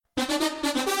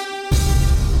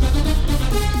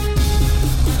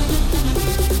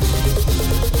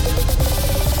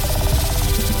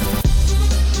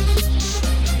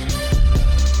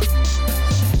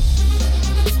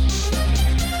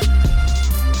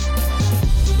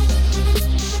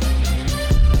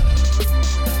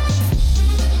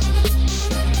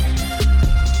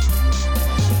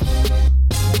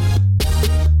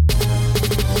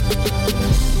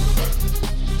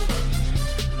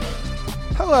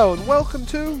Hello and welcome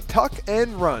to Tuck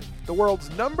and Run, the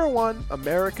world's #1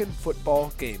 American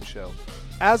football game show.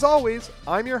 As always,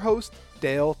 I'm your host,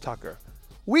 Dale Tucker.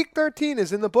 Week 13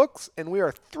 is in the books, and we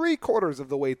are 3/4 of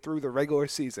the way through the regular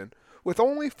season, with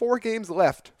only 4 games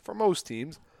left for most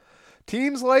teams.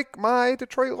 Teams like my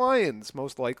Detroit Lions,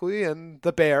 most likely, and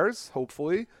the Bears,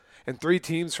 hopefully, and 3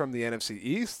 teams from the NFC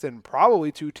East, and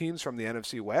probably 2 teams from the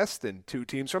NFC West, and 2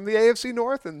 teams from the AFC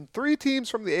North, and 3 teams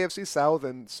from the AFC South,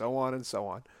 and so on and so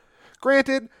on.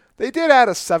 Granted, they did add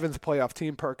a 7th playoff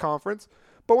team per conference,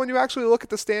 but when you actually look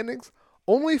at the standings,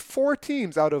 only 4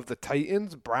 teams out of the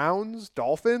Titans, Browns,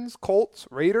 Dolphins, Colts,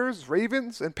 Raiders,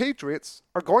 Ravens, and Patriots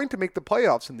are going to make the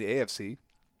playoffs in the AFC.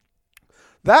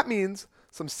 That means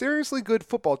some seriously good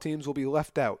football teams will be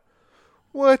left out,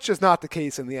 which is not the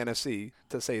case in the NFC,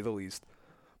 to say the least.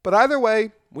 But either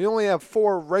way, we only have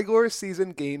 4 regular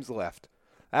season games left.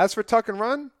 As for Tuck and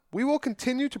Run, we will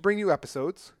continue to bring you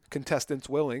episodes, contestants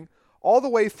willing, all the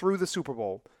way through the Super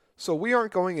Bowl, so we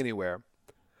aren't going anywhere.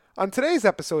 On today's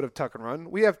episode of Tuck and Run,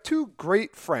 we have 2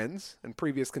 great friends and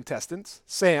previous contestants,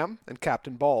 Sam and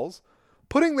Captain Balls,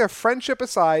 putting their friendship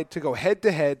aside to go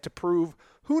head-to-head to prove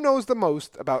who knows the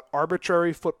most about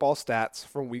arbitrary football stats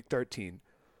from Week 13.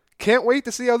 Can't wait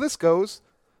to see how this goes.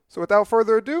 So without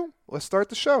further ado, let's start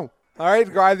the show. All right,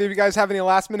 do either of you guys have any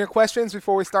last-minute questions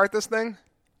before we start this thing?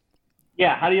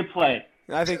 Yeah, how do you play?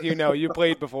 I think you know. You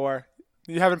played before.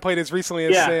 You haven't played as recently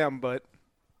as Sam, but...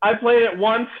 I played it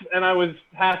once, and I was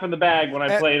half in the bag when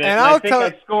I played it. And I think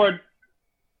I scored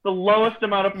the lowest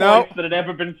amount of points that had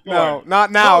ever been scored. No,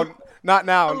 not now. Not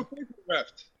now.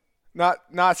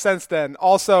 Not since then.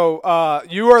 Also,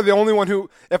 you are the only one who...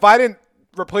 If I didn't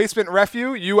replacement ref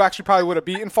you actually probably would have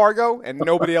beaten Fargo, and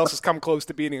nobody else has come close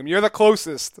to beating him. You're the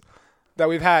closest that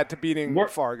we've had to beating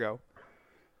Fargo.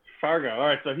 Fargo. All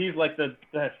right, so he's like the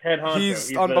head honcho.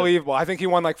 He's unbelievable. I think he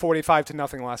won like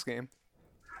 45-0 last game.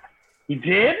 He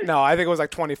did? No, I think it was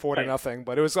like 24-0,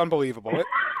 but it was unbelievable.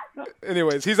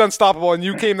 Anyways, he's unstoppable, and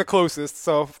you came the closest.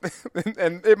 So,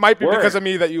 and it might be because of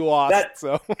me that you lost.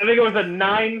 I think it was a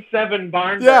 9-7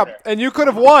 barn. Yeah, and you could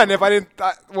have won if I didn't.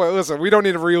 Well, listen, we don't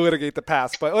need to relitigate the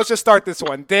past, but let's just start this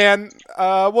one. Dan,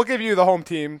 we'll give you the home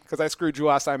team because I screwed you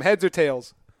last time. Heads or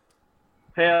tails?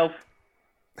 Tails.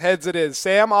 Heads it is.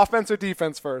 Sam, offense or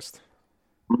defense first?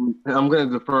 I'm going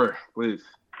to defer, please.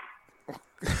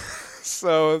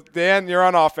 So, Dan, you're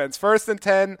on offense. 1st and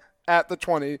 10 at the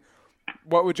 20.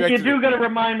 What would you like to do? You do got to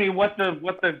remind me what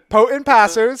the potent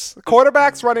passers,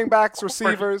 quarterbacks, running backs,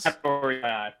 receivers.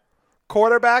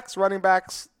 Quarterbacks, running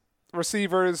backs,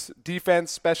 receivers,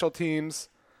 defense, special teams,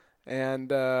 and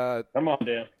come on,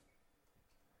 Dan.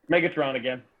 Megatron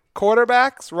again.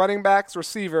 Quarterbacks, running backs,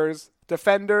 receivers,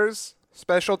 defenders,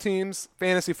 special teams,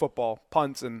 fantasy football,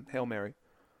 punts, and Hail Mary.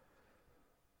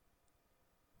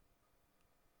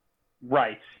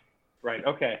 Right.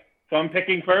 Okay. So I'm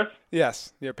picking first?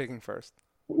 Yes, you're picking first.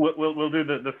 We'll do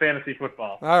the fantasy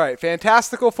football. All right,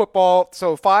 fantastical football.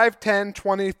 So 5, 10,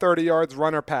 20, 30 yards,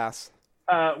 run or pass.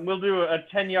 We'll do a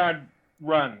 10-yard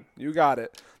run. You got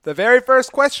it. The very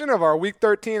first question of our Week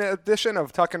 13 edition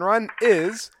of Tuck and Run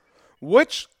is,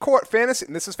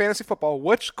 this is fantasy football,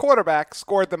 which quarterback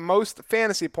scored the most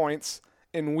fantasy points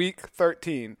in Week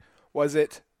 13? Was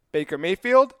it Baker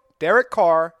Mayfield, Derek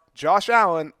Carr, Josh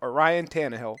Allen, or Ryan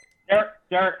Tannehill?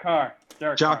 Derek Carr.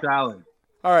 Josh Allen.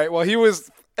 All right, well, he was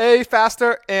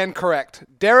faster and correct.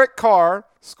 Derek Carr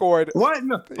scored... What?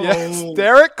 No. Yes,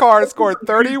 Derek Carr scored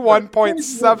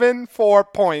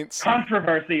 31.74 points.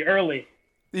 Controversy early.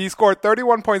 He scored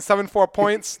 31.74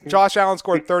 points. Josh Allen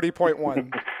scored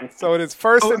 30.1. So it is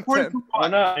 1st and 10. Oh,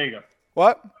 no. There you go.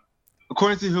 What?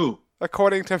 According to who?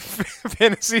 According to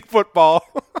fantasy football.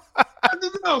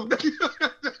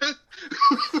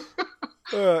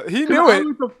 He knew it.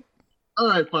 All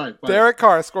right, fine. Derek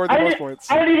Carr scored the most points.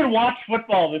 I didn't even watch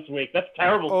football this week. That's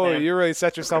terrible. Oh, you really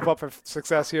set yourself up for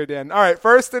success here, Dan. All right,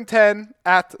 1st and 10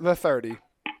 at the 30.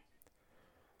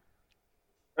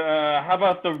 How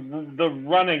about the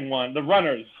running one? The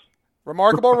runners.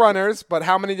 Remarkable runners, but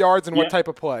how many yards and what type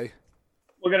of play?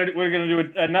 We're gonna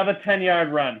do another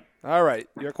 10-yard run. All right.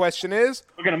 Your question is?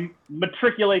 We're gonna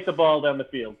matriculate the ball down the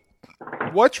field.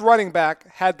 Which running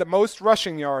back had the most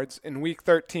rushing yards in Week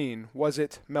 13? Was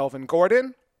it Melvin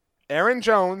Gordon, Aaron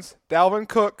Jones, Dalvin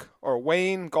Cook, or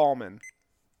Wayne Gallman?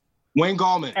 Wayne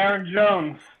Gallman. Aaron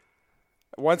Jones.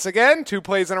 Once again, 2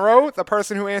 plays in a row. The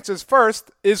person who answers first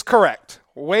is correct.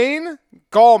 Wayne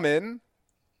Gallman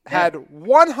had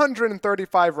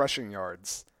 135 rushing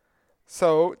yards.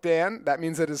 So, Dan, that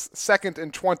means it is 2nd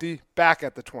and 20 back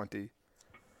at the 20.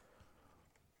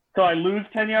 So I lose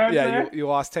 10 yards Yeah, there? you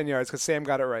lost 10 yards because Sam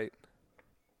got it right.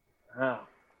 Oh.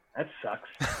 That sucks.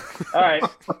 All right.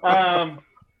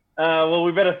 Well,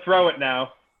 we better throw it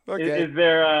now. Okay. Is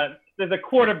there there's a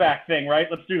quarterback thing, right?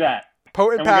 Let's do that.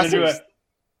 Potent And we're passes. gonna do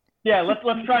Yeah, let's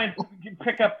try and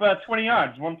pick up 20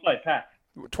 yards, one play, pass.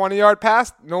 20-yard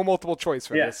pass, no multiple choice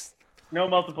for Yes. this. No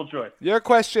multiple choice. Your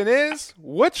question is,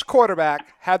 which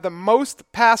quarterback had the most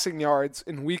passing yards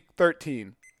in Week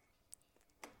 13?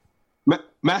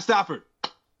 Matt Stafford.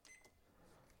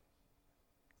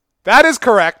 That is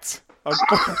correct.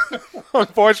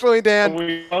 Unfortunately, Dan,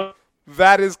 We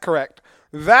that is correct.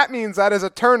 That means that is a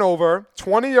turnover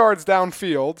 20 yards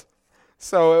downfield.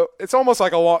 So it's almost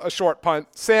like a short punt.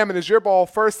 Sam, it is your ball,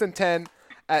 1st and 10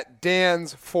 at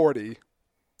Dan's 40.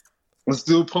 Let's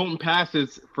do potent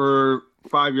passes for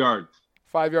 5 yards.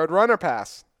 5-yard run or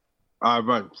pass?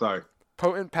 Run. Sorry.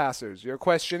 Potent passers. Your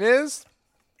question is,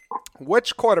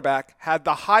 which quarterback had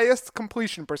the highest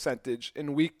completion percentage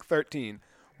in Week 13?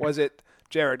 Was it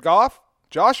Jared Goff,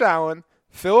 Josh Allen,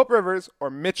 Phillip Rivers, or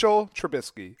Mitchell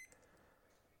Trubisky?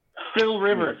 Phil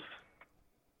Rivers.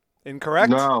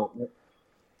 Incorrect? No.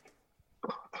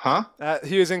 Huh?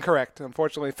 He is incorrect,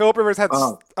 unfortunately. Phillip Rivers had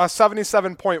a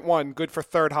 77.1, good for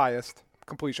 3rd highest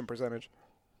completion percentage.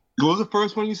 What was the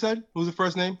first one you said? What was the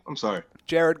first name? I'm sorry.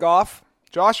 Jared Goff,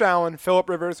 Josh Allen, Phillip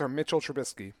Rivers, or Mitchell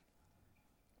Trubisky?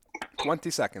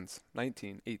 20 seconds.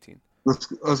 19, 18.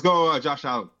 Let's go Josh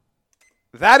Allen.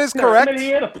 That is correct. I mean, he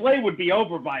had a play would be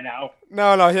over by now.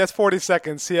 No, he has 40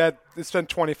 seconds. It's been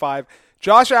 25.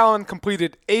 Josh Allen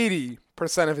completed 80%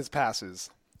 of his passes.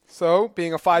 So,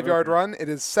 being a 5-yard run, it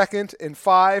is 2nd and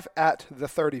 5 at the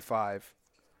 35.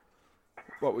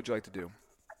 What would you like to do?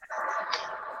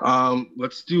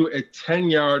 Let's do a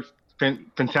 10-yard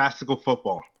fantastical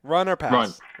football. Run or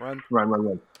pass? Run.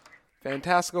 Run.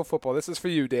 Fantastical football. This is for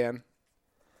you, Dan.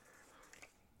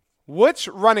 Which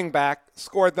running back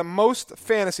scored the most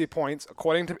fantasy points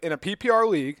in a PPR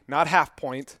league, not half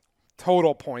point,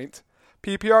 total point,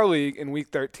 PPR league in Week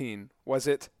 13? Was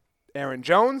it Aaron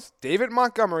Jones, David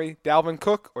Montgomery, Dalvin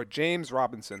Cook, or James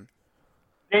Robinson?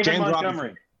 James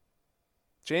Montgomery.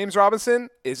 James Robinson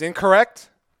is incorrect.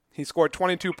 He scored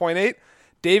 22.8.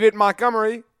 David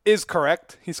Montgomery is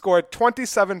correct. He scored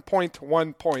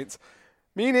 27.1 points,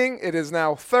 meaning it is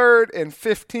now 3rd and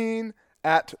 15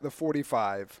 at the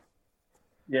 45.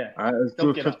 Yeah. All right, let's do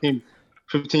a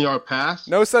 15-yard pass.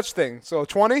 No such thing. So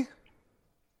 20?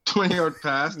 20-yard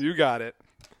pass. You got it.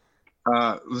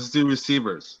 Let's do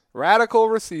receivers. Radical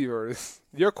receivers.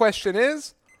 Your question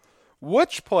is,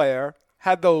 which player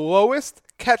had the lowest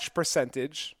catch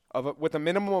percentage with a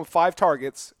minimum of 5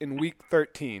 targets in Week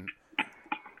 13?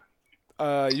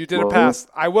 You did a pass.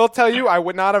 I will tell you, I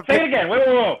would not have. Say it again.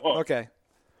 Whoa. Okay.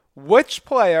 Which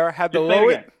player had the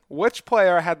lowest? Which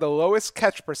player had the lowest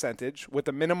catch percentage with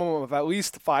a minimum of at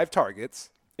least 5 targets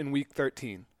in Week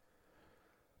 13?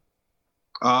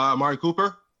 Amari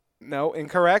Cooper. No,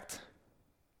 incorrect.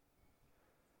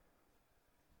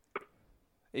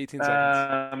 18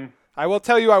 seconds. I will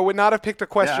tell you, I would not have picked a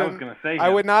question. Yeah, I was going to say I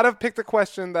would not have picked a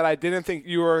question that I didn't think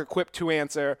you were equipped to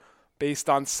answer based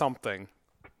on something.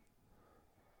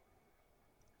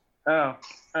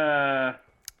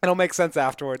 It'll make sense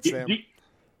afterwards, Sam.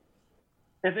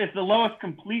 It's the lowest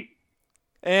complete.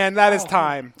 And that is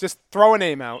time. Just throw a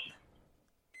name out.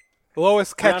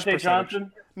 Lowest catch Deontay percentage.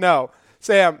 Johnson? No.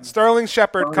 Sam, Sterling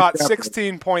Shepard caught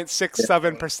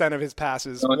 16.67% of his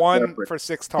passes, 1 for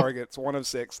 6 targets, 1 of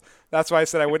 6. That's why I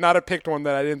said I would not have picked one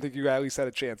that I didn't think you at least had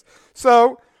a chance.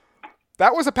 So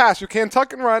that was a pass. You can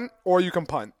tuck and run, or you can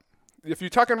punt. If you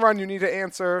tuck and run, you need to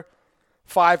answer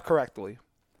 5 correctly.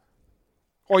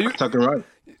 Or you tuck and run.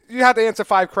 You have to answer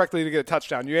 5 correctly to get a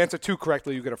touchdown. You answer 2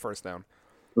 correctly, you get a first down.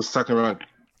 Let's tuck and run.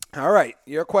 All right.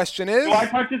 Your question is? Do I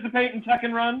participate in tuck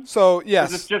and run? So,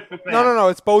 yes. Or is it just the Sam? No.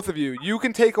 It's both of you. You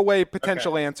can take away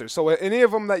potential answers. So, any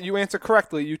of them that you answer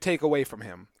correctly, you take away from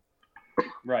him.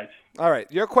 Right. All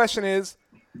right. Your question is,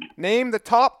 name the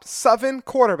top 7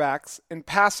 quarterbacks in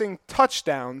passing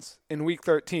touchdowns in Week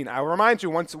 13. I'll remind you,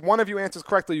 once one of you answers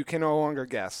correctly, you can no longer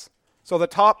guess. So, the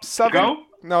top 7. Go?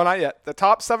 No, not yet. The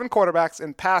top 7 quarterbacks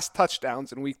in pass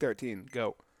touchdowns in Week 13.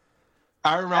 Go.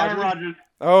 Aaron Rodgers.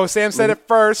 Oh, Sam said it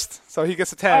first, so he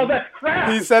gets a 10. Oh, that's crap.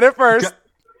 He said it first.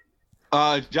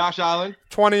 Josh Allen.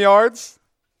 20 yards.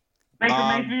 Baker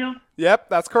Mayfield. Yep,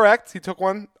 that's correct. He took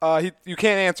one. You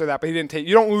can't answer that, but he didn't take.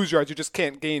 You don't lose yards. You just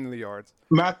can't gain the yards.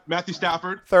 Matthew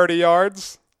Stafford. 30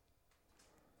 yards.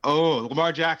 Oh,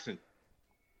 Lamar Jackson.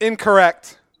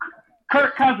 Incorrect.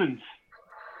 Kirk Cousins.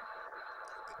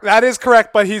 That is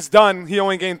correct, but he's done. He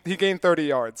gained 30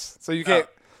 yards, so you can't.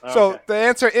 Okay. So the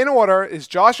answer in order is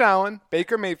Josh Allen,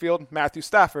 Baker Mayfield, Matthew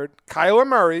Stafford, Kyler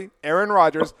Murray, Aaron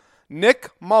Rodgers,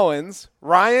 Nick Mullins,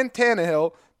 Ryan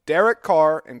Tannehill, Derek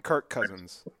Carr and Kirk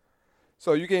Cousins.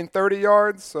 So you gained 30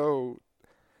 yards. So,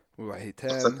 I hate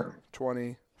 10,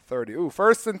 20, 30. Ooh,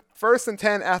 first and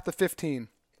 10 at the 15.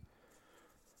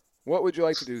 What would you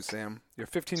like to do, Sam? You're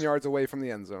 15 yards away from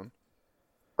the end zone.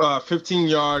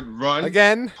 15-yard run.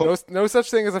 Again, no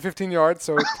such thing as a 15-yard.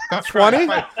 So 20?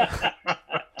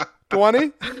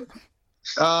 20?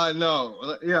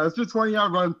 No. Yeah, let's do a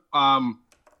 20-yard run.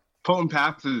 Potent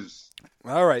passes.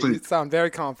 All right, Please. you sound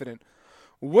very confident.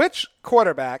 Which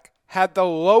quarterback had the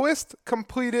lowest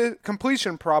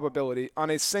completion probability on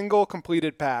a single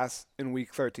completed pass in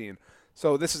Week 13?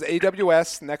 So this is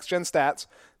AWS, Next Gen Stats.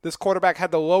 This quarterback had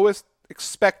the lowest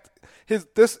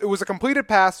it was a completed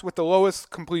pass with the lowest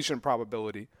completion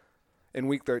probability in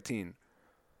Week 13.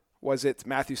 Was it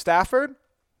Matthew Stafford,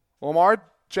 Lamar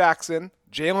Jackson,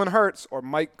 Jalen Hurts, or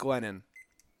Mike Glennon?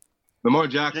 Lamar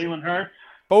Jackson. Jalen Hurts.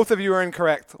 Both of you are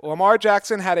incorrect. Lamar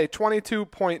Jackson had a 22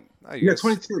 point. Yeah,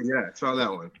 22. Yeah, I saw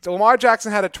that one. So Lamar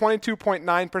Jackson had a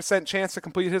 22.9% chance to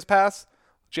complete his pass.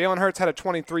 Jalen Hurts had a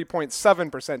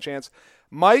 23.7% chance.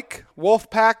 Mike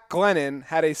Wolfpack Glennon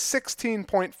had a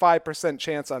 16.5%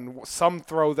 chance on some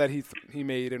throw that he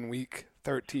made in Week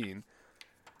 13,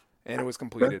 and it was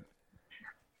completed.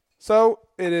 So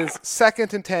it is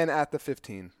 2nd and 10 at the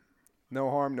 15. No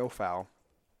harm, no foul.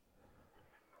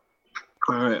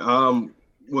 All right.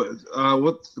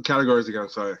 What's the categories again?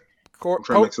 Sorry. I'm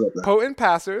trying to mix it up now. Potent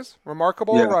passers,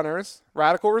 remarkable runners,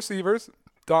 radical receivers,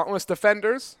 dauntless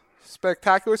defenders,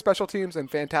 spectacular special teams,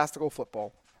 and fantastical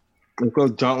football. Let's go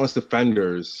dauntless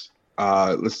defenders.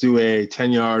 Let's do a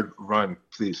 10-yard run,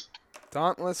 please.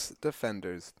 Dauntless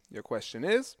defenders. Your question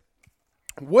is,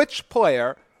 which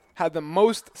player had the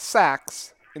most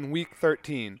sacks in Week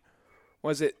 13?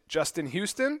 Was it Justin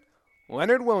Houston,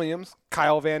 Leonard Williams,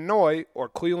 Kyle Van Noy, or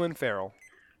Cleveland Farrell?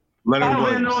 Leonard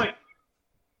Williams. Van Noy.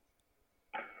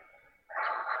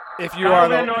 If you Kyle are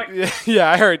Van Noy.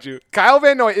 Yeah, I heard you. Kyle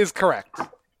Van Noy is correct.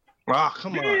 Ah,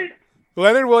 come on.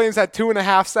 Leonard Williams had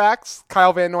 2.5 sacks.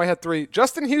 Kyle Van Noy had 3.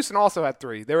 Justin Houston also had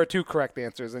 3. There were 2 correct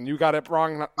answers, and you got it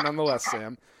wrong nonetheless,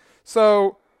 Sam.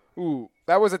 So,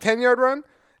 that was a 10-yard run.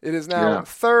 It is now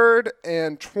 3rd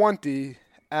and 20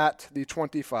 at the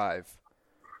 25.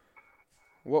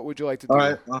 What would you like to do? All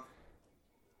right.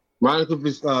 Let's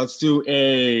do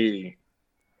a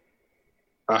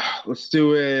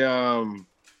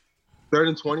 3rd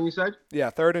and 20, you said? Yeah,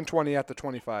 3rd and 20 at the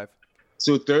 25.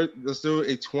 So let's do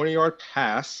a 20-yard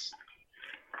pass,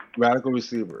 radical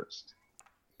receivers.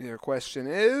 Your question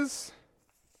is,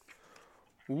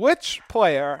 which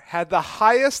player had the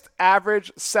highest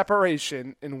average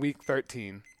separation in Week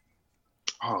 13?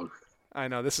 Oh, I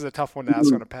know, this is a tough one to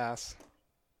ask on a pass.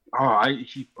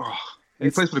 he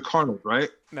plays for the Cardinals, right?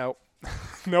 No.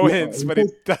 No hints, but he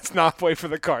does not play for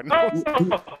the Cardinals.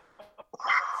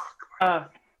 I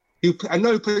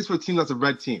know he plays for a team that's a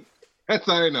red team. That's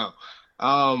all I know.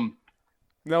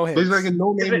 No hints. He's like a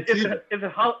no-name receiver.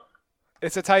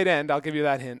 It's a tight end. I'll give you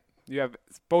that hint. You have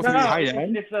both of you. tight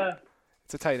end? It's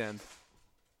It's a tight end.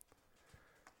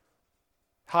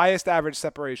 Highest average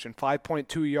separation,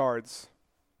 5.2 yards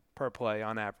per play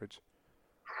on average.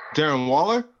 Darren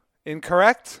Waller?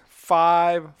 Incorrect.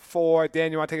 5-4.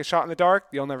 Dan, you want to take a shot in the dark?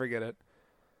 You'll never get it.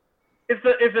 Is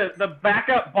it the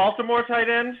backup Baltimore tight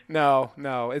end? No.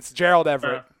 It's Gerald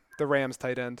Everett, the Rams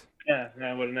tight end. Yeah,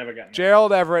 I would have never gotten it.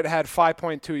 Gerald Everett had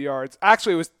 5.2 yards.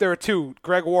 Actually, there were 2.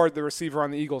 Greg Ward, the receiver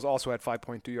on the Eagles, also had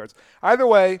 5.2 yards. Either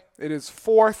way, it is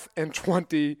 4th and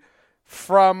 20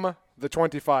 from the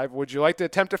 25. Would you like to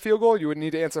attempt a field goal? You would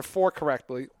need to answer 4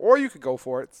 correctly, or you could go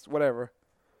for it. It's whatever.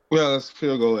 Yeah, let's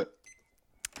field goal it.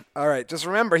 All right, just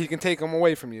remember he can take them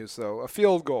away from you. So a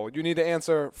field goal, you need to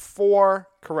answer 4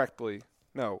 correctly.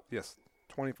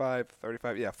 25,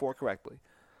 35, 4 correctly.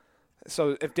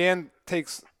 So if Dan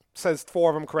says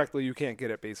 4 of them correctly, you can't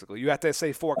get it, basically. You have to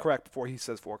say 4 correct before he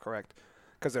says 4 correct,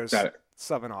 because there's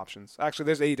 7 options. Actually,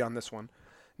 there's 8 on this one.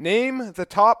 Name the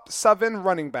top 7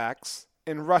 running backs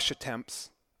in rush attempts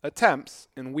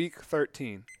in Week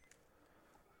 13.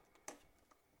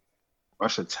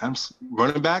 Rush attempts?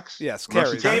 Running backs? Yes,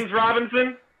 carries. James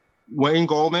Robinson? Wayne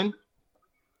Goldman?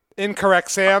 Incorrect,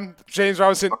 Sam. James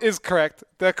Robinson is correct.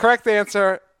 The correct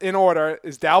answer in order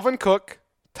is Dalvin Cook,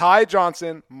 Ty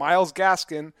Johnson, Myles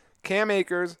Gaskin, Cam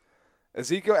Akers,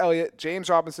 Ezekiel Elliott, James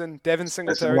Robinson, Devin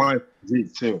Singletary.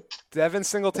 Devin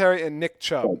Singletary and Nick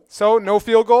Chubb. So no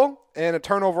field goal and a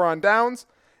turnover on downs.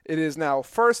 It is now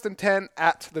 1st and 10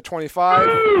 at the 25.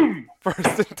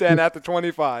 1st and 10 at the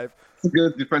 25. It's a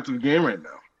good defensive game right now.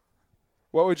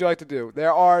 What would you like to do?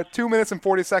 There are 2 minutes and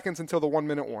 40 seconds until the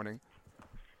 1-minute warning.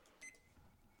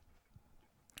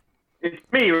 It's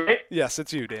me, right? Yes,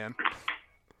 it's you, Dan.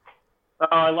 Oh,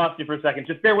 I lost you for a second.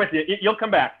 Just bear with you. You'll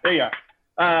come back. There you are.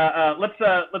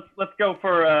 Let's go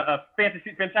for a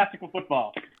fantastical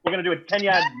football. We're gonna do a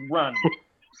 10-yard run.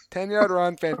 10-yard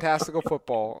run, fantastical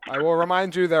football. I will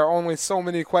remind you there are only so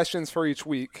many questions for each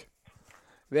week.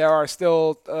 There are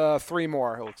still 3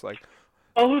 more. It looks like.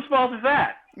 Oh, whose fault is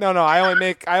that? No. I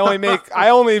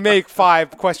only make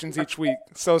 5 questions each week.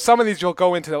 So some of these you'll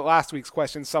go into last week's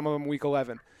questions. Some of them week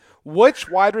 11. Which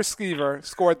wide receiver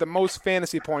scored the most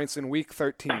fantasy points in week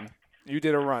 13? You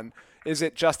did a run. Is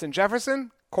it Justin Jefferson,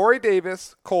 Corey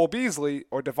Davis, Cole Beasley,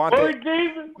 or Devontae? Corey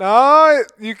Davis? No,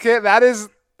 you can't. That is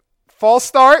false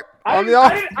start on the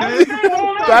offense.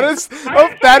 That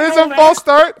is a false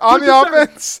start on the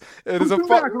offense. It is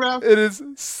It is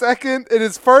second. It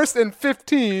is 1st and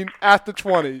 15 at the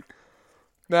 20.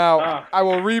 Now I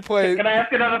will replay. Can I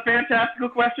ask another fantastical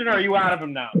question, or are you out of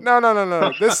them now?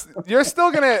 No. You're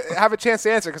still gonna have a chance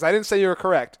to answer because I didn't say you were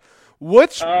correct.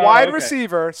 Which wide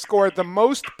receiver scored the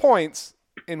most points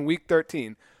in Week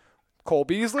 13? Cole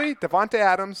Beasley, Devontae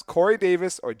Adams, Corey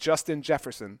Davis, or Justin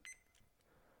Jefferson?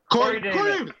 Corey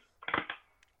Davis.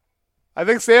 I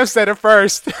think Sam said it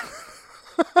first.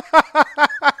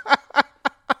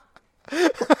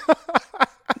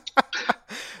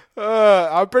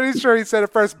 I'm pretty sure he said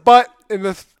it first, but in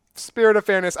the spirit of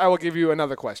fairness, I will give you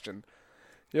another question.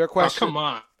 Your question. Oh, come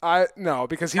on. No,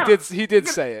 because he did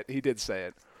say it. He did say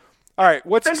it. All right,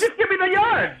 Then just give me the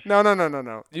yards.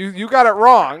 No. You got it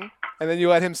wrong, and then you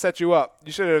let him set you up.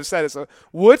 You should have said it. So,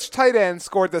 which tight end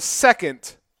scored the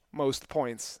second most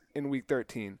points in Week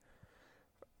 13?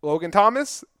 Logan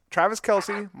Thomas, Travis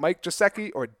Kelce, Mike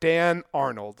Gesicki, or Dan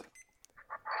Arnold?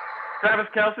 Travis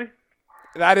Kelce.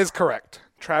 That is correct.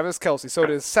 Travis Kelce. So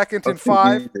it is 2nd and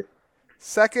 5. It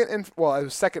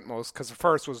was second most because the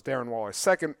first was Darren Waller.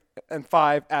 2nd and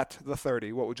 5 at the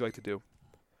 30. What would you like to do?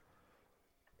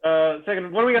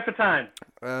 Second. What do we got for time?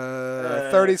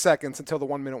 30 seconds until the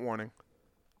 1-minute warning.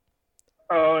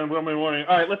 Oh, and 1-minute warning.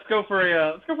 All right, let's go for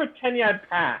a 10-yard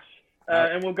pass,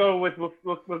 and we'll go with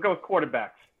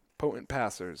quarterbacks. Potent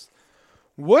passers.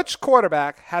 Which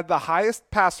quarterback had the highest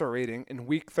passer rating in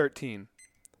Week 13?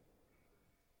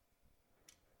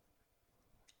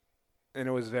 And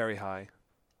it was very high.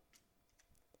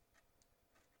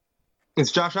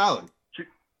 It's Josh Allen.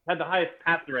 Had the highest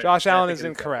passer rating. Josh Allen is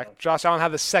incorrect. Josh Allen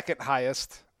had the second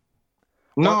highest.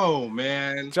 No,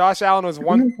 man. Josh Allen was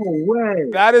one. No way.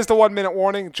 That is the 1-minute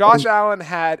warning. Josh Allen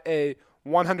had a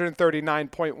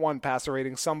 139.1 passer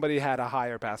rating. Somebody had a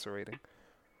higher passer rating.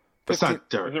 That's not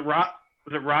Derek.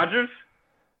 Was it Rodgers?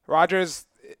 Rodgers.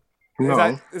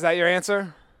 No. Is that your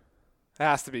answer? It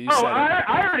has to be. You said it.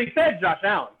 I already said Josh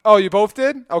Allen. Oh, you both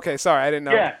did? Okay, sorry, I didn't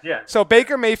know. Yeah. So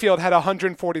Baker Mayfield had a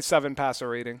 147 passer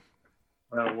rating.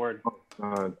 Oh, word.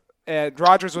 And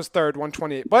Rodgers was third,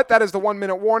 128. But that is the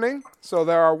 1-minute warning. So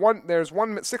there's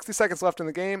 60 seconds left in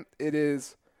the game. It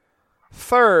is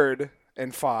 3rd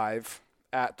and 5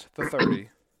 at the 30.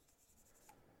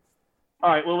 All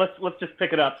right, well, let's just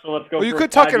pick it up. So let's go. Well, you for could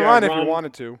a tuck and run 5-yard if you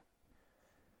wanted to.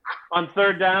 On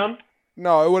 3rd down?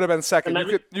 No, it would have been second. And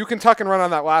then You can tuck and run on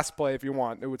that last play if you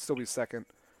want. It would still be second.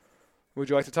 Would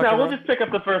you like to tuck and run? No, we'll just pick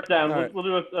up the 1st down. All right. We'll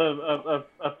do a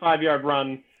 5-yard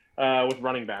run with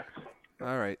running backs.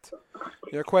 All right.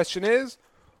 Your question is,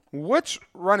 which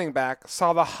running back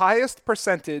saw the highest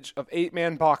percentage of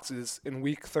 8-man boxes in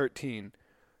Week 13?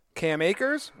 Cam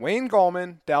Akers, Wayne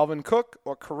Gallman, Dalvin Cook,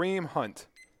 or Kareem Hunt?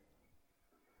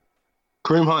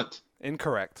 Kareem Hunt.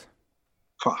 Incorrect.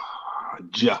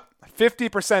 Yeah.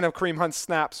 50% of Kareem Hunt's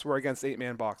snaps were against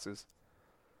 8-man boxes.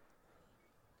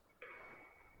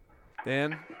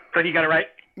 Dan? So he got it right?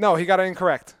 No, he got it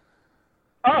incorrect.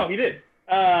 Oh, he did.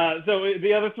 So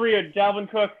the other 3 are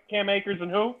Dalvin Cook, Cam Akers, and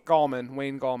who?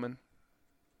 Wayne Gallman.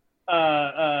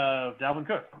 Dalvin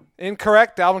Cook.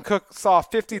 Incorrect. Dalvin Cook saw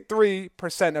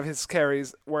 53% of his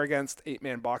carries were against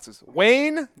 8-man boxes.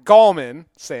 Wayne Gallman,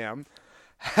 Sam,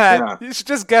 you should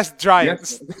just guess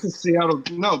Giants. Yes, this is Seattle.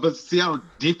 No, but Seattle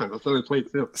defense. That's what they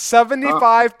played too.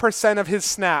 75% of his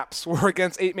snaps were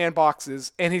against 8-man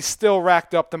boxes, and he still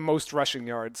racked up the most rushing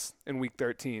yards in Week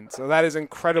 13. So that is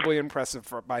incredibly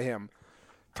impressive by him.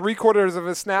 3/4 of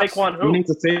his snaps. Saquon who? Who needs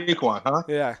a Saquon, huh?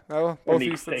 Yeah, both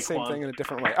use the same thing in a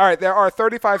different way. All right, there are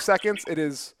 35 seconds. It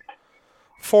is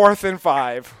 4th and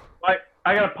 5.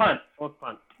 I got a punt. Let's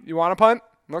punt. You want a punt?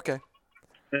 Okay.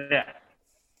 Yeah.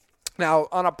 Now,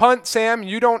 on a punt, Sam,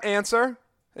 you don't answer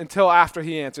until after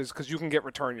he answers because you can get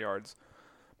return yards.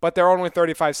 But there are only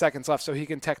 35 seconds left, so he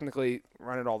can technically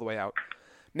run it all the way out.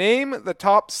 Name the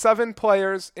top 7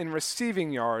 players in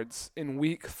receiving yards in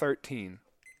Week 13.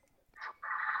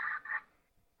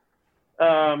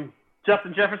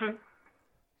 Justin Jefferson.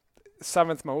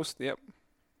 7th most, yep.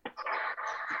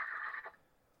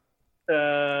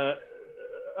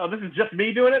 this is just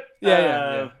me doing it?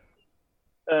 Yeah.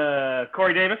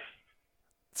 Corey Davis.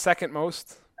 Second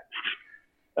most.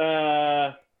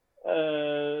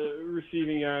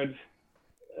 Receiving yards.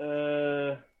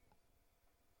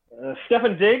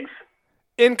 Stefan Diggs.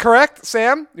 Incorrect.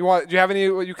 Sam, do you have any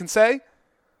what you can say?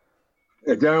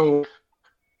 Yeah, Darren.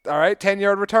 All right,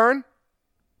 10-yard return.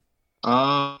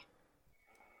 Uh,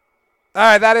 All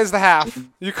right, that is the half.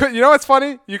 You know what's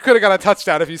funny? You could have got a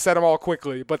touchdown if you said them all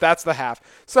quickly, but that's the half.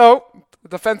 So,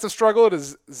 defensive struggle, it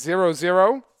is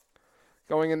 0-0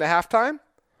 going into halftime,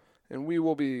 and we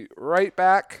will be right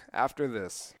back after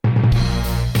this.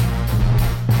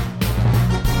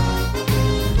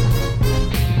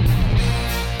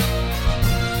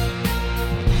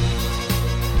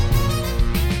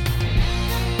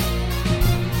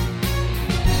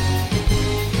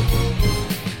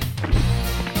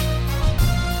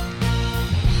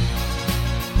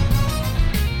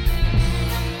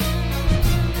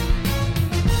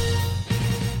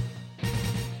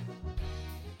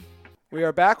 We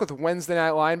are back with Wednesday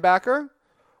Night Linebacker,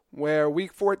 where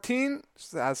Week 14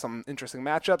 has some interesting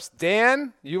matchups.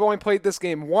 Dan, you've only played this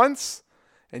game once,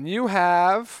 and you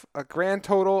have a grand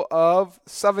total of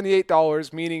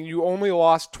 $78, meaning you only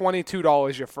lost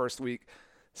 $22 your first week.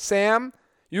 Sam,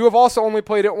 you have also only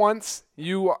played it once.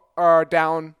 You are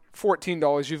down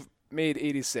 $14. You've made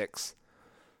 $86.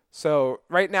 So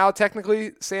right now,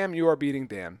 technically, Sam, you are beating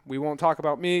Dan. We won't talk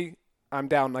about me. I'm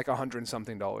down like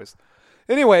 $100-something.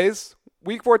 Anyways,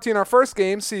 Week 14, our first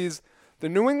game, sees the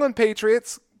New England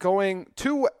Patriots going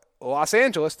to Los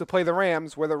Angeles to play the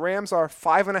Rams, where the Rams are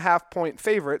 5.5-point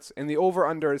favorites, and the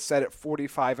over-under is set at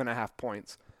 45.5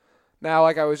 points. Now,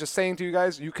 like I was just saying to you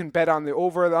guys, you can bet on the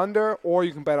over or the under, or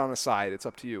you can bet on a side. It's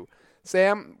up to you.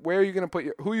 Sam, where are you going to put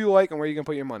who you like, and where are you going to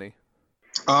put your money?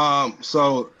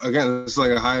 So again, this is like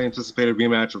a highly anticipated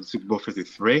rematch of Super Bowl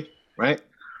 53, right?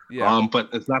 Yeah. But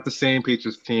it's not the same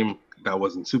Patriots team that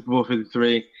was in Super Bowl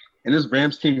 53. And this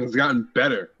Rams team has gotten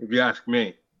better, if you ask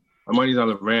me. My money's on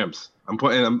the Rams.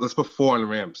 Let's put 4 on the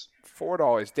Rams.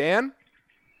 $4. Dan?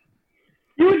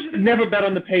 You would just never bet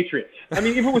on the Patriots. I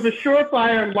mean, if it was a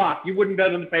surefire lock, you wouldn't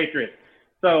bet on the Patriots.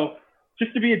 So,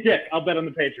 just to be a dick, I'll bet on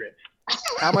the Patriots.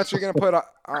 How much are you going to put?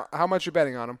 How much are you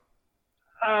betting on them?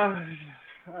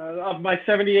 Of my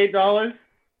 $78.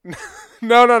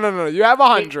 No. You have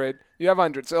 100. You have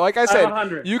 100. So like I said,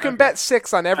 100. you can bet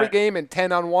 6 on every game and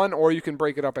 10 on one, or you can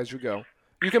break it up as you go.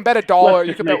 You can bet $1.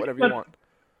 You can bet whatever you want.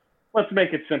 Let's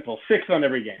make it simple. 6 on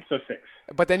every game, so 6.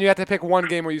 But then you have to pick one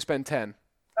game where you spend 10.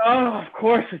 Oh, of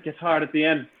course it gets hard at the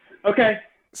end. Okay.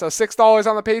 So $6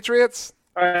 on the Patriots.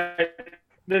 All right.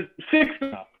 The 6.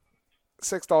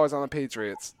 $6 on the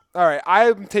Patriots. All right,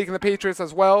 I'm taking the Patriots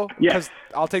as well because Yes.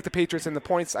 I'll take the Patriots in the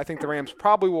points. I think the Rams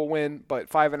probably will win, but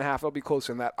 5.5, it'll be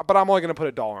closer than that. But I'm only going to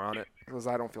put $1 on it because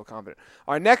I don't feel confident.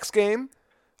 Our next game,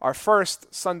 our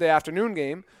first Sunday afternoon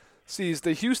game, sees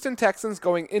the Houston Texans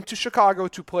going into Chicago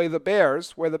to play the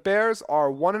Bears, where the Bears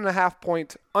are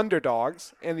 1.5-point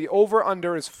underdogs, and the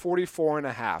over-under is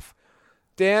 44.5.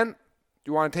 Dan, do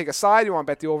you want to take a side? You want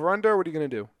to bet the over-under? What are you going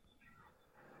to do?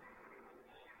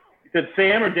 You said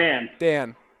Sam or Dan?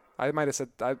 Dan. I might have said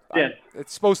Dan.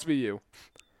 It's supposed to be you.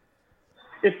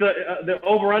 It's the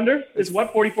over-under is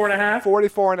what, 44.5?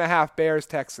 44.5 Bears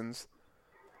Texans.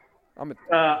 I'll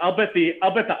bet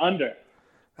the under.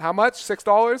 How much?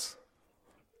 $6?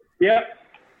 Yep.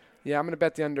 Yeah, I'm going to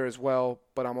bet the under as well,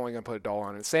 but I'm only going to put $1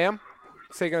 on it. Sam,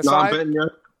 taking a No, side?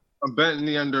 I'm betting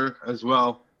the under as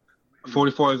well.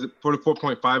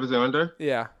 44.5 is the under?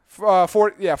 Yeah.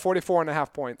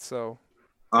 44.5 points. So.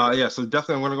 So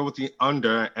definitely I'm going to go with the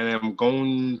under, and I'm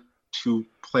going to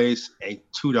place a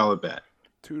 $2 bet.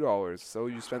 $2. So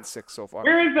you spent $6 so far.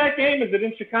 Where is that game? Is it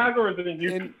in Chicago or is it in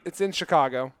Houston? It's in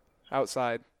Chicago,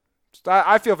 outside.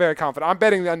 I feel very confident. I'm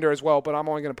betting the under as well, but I'm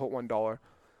only going to put $1.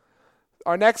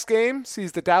 Our next game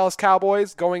sees the Dallas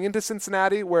Cowboys going into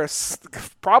Cincinnati, where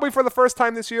probably for the first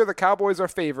time this year, the Cowboys are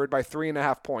favored by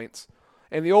 3.5 points.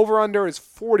 And the over-under is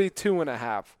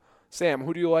 42.5. Sam,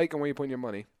 who do you like and where are you putting your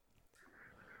money?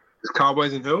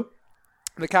 Cowboys and who?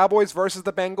 The Cowboys versus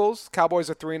the Bengals.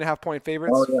 Cowboys are 3.5-point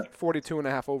favorites. Oh, yeah.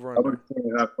 42.5 over-under.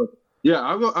 Yeah,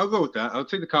 I'll go with that. I'll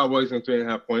take the Cowboys on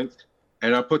 3.5 points,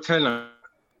 and I'll put 10 on.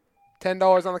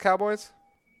 $10 on the Cowboys?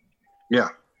 Yeah.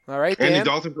 All right, And Dan? the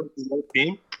Dolphins versus the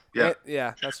team? Yeah.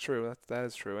 Yeah, that's true. That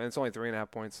is true. And it's only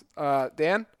 3.5 points.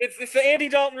 Dan? It's the Andy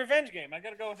Dalton revenge game. I got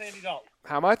to go with Andy Dalton.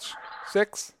 How much?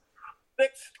 6?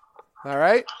 6. All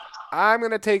right. I'm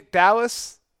going to take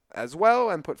Dallas as well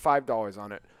and put $5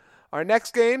 on it. Our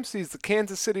next game sees the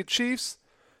Kansas City Chiefs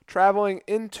traveling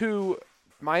into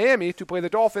Miami to play the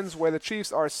Dolphins, where the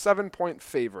Chiefs are 7-point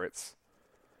favorites.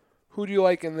 Who do you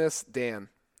like in this, Dan?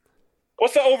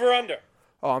 What's the over/under?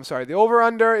 Oh, I'm sorry. The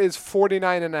over-under is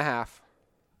 49.5.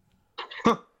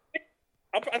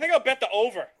 I think I'll bet the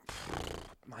over.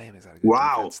 Miami's got a good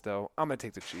defense, though. I'm going to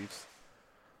take the Chiefs.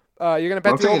 You're going to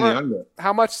bet I'm the taking over? the under.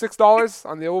 How much? $6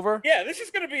 on the over? Yeah, this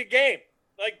is going to be a game.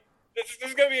 Like, this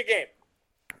is going to be a game.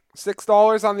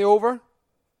 $6 on the over?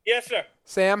 Yes, sir.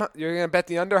 Sam, you're going to bet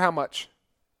the under? How much?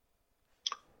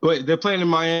 Wait, they're playing in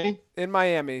Miami? In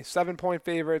Miami, 7-point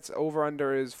favorites.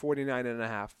 Over/under is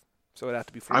 49.5. So it'd have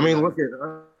to be 49. I mean, look at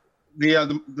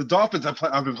the Dolphins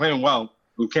have been playing well.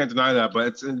 We can't deny that,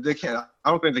 but they can't.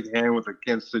 I don't think they can hang with the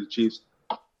Kansas City Chiefs.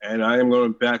 And I am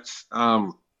going to bet.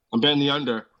 I'm betting the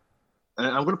under, and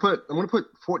I'm going to put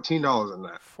 $14 on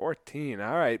that. 14.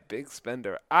 All right, big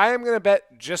spender. I am going to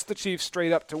bet just the Chiefs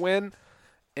straight up to win,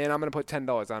 and I'm going to put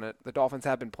 $10 on it. The Dolphins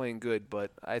have been playing good,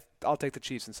 but I'll take the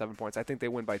Chiefs in 7 points. I think they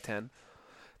win by 10.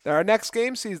 Now, our next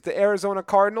game sees the Arizona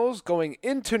Cardinals going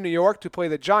into New York to play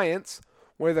the Giants,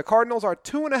 where the Cardinals are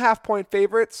 2.5-point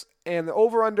favorites, and the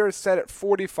over/under is set at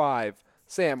 45.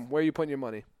 Sam, where are you putting your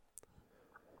money?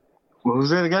 What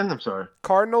was it again? I'm sorry.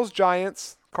 Cardinals,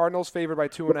 Giants. Cardinals favored by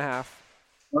 2.5.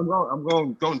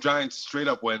 I'm going Giants straight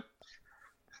up win.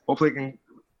 Hopefully, can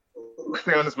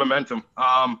stay on this momentum.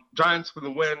 Giants for the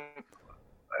win.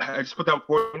 I just put down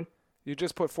 14. You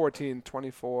just put 14,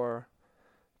 24,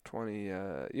 20.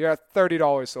 You're at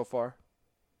 $30 so far.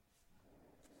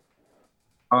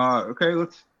 Okay,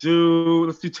 let's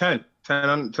do 10. 10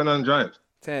 on the Giants.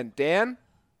 10. Dan,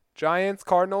 Giants,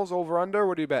 Cardinals, over/under.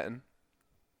 What are you betting?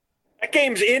 That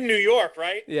game's in New York,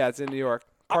 right? Yeah, it's in New York.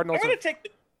 Cardinals. I'm going to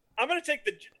take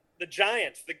the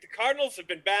Giants. The Cardinals have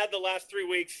been bad the last 3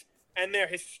 weeks, and they're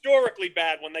historically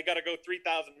bad when they got to go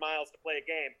 3,000 miles to play a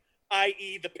game,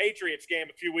 i.e. the Patriots game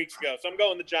a few weeks ago. So I'm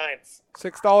going the Giants.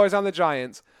 $6 on the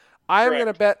Giants. I am Correct.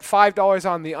 going to bet $5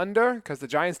 on the under because the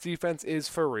Giants defense is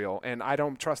for real, and I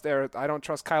don't trust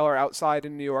Kyler outside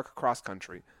in New York across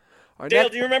country. Dale,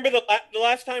 do you remember the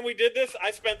last time we did this?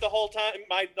 I spent the whole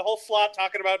slot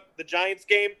talking about the Giants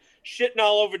game, shitting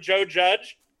all over Joe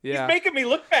Judge. Yeah. He's making me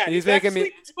look bad. He's making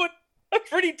me doing a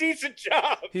pretty decent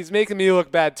job. He's making me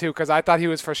look bad too because I thought he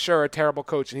was for sure a terrible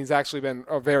coach, and he's actually been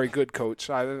a very good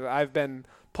coach. I've been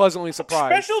pleasantly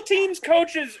surprised. Special teams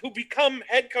coaches who become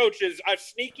head coaches are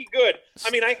sneaky good.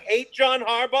 I mean, I hate John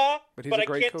Harbaugh, but I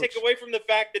can't take away from the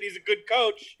fact that he's a good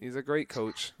coach. He's a great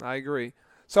coach. I agree.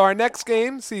 So our next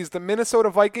game sees the Minnesota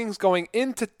Vikings going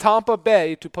into Tampa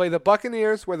Bay to play the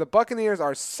Buccaneers, where the Buccaneers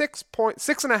are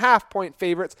 6.5-point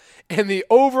favorites, and the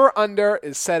over/under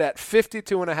is set at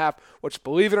 52.5, which,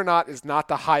 believe it or not, is not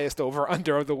the highest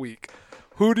over/under of the week.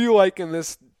 Who do you like in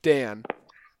this, Dan?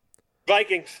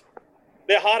 Vikings.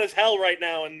 They're hot as hell right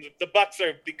now, and the Bucs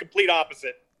are the complete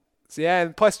opposite. So, yeah,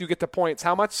 and plus you get the points.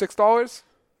 How much? $6?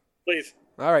 Please.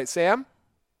 All right, Sam?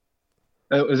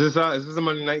 Is this a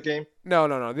Monday night game? No.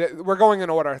 We're going in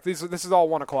order. This is all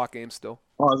 1 o'clock games still.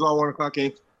 Oh, it's all 1 o'clock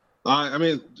game. I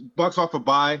mean, Bucks off a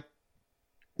bye.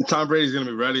 Tom Brady's gonna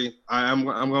be ready. I'm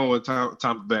going with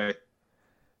Tampa Bay.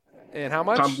 And how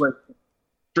much? Tampa Bay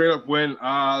straight up win.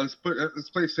 Let's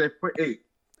play safe. Put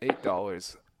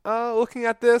 $8. Looking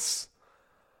at this,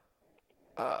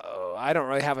 I don't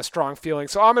really have a strong feeling,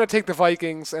 so I'm going to take the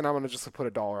Vikings, and I'm going to just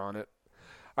put $1 on it.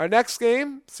 Our next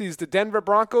game sees the Denver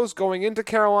Broncos going into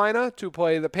Carolina to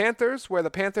play the Panthers, where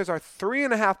the Panthers are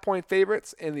 3.5-point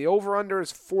favorites, and the over/under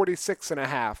is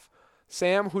 46.5.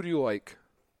 Sam, who do you like?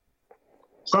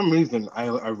 For some reason,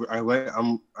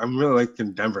 I'm really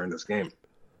liking Denver in this game.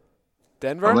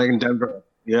 Denver? I'm liking Denver.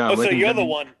 Yeah. So you're the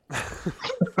one.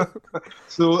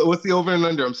 So what's the over and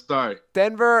under? I'm sorry.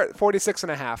 Denver,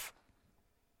 46.5.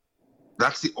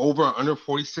 That's the over and under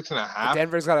 46.5.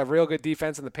 Denver's got a real good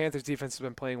defense, and the Panthers' defense has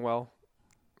been playing well.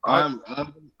 You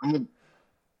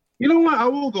know what? I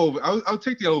will go over. I'll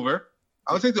take the over.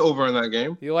 I'll take the over in that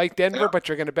game. You like Denver, Yeah. but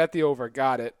you're going to bet the over.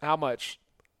 Got it. How much?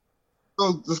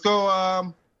 So let's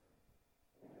go.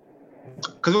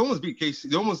 Because they almost beat KC.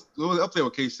 They were up there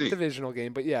with KC. Divisional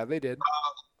game, but yeah, they did.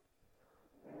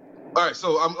 All right,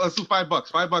 so let's do $5.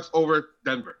 $5 over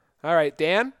Denver. All right,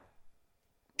 Dan?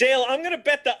 Dale, I'm going to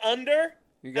bet the under,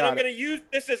 You and got I'm it. going to use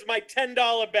this as my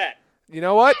 $10 bet. You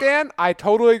know what, Dan? I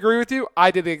totally agree with you.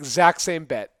 I did the exact same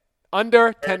bet.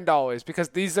 Under $10 because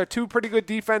these are two pretty good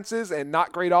defenses and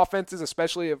not great offenses,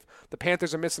 especially if the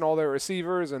Panthers are missing all their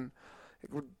receivers. And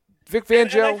Vic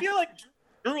Fangio. And I feel like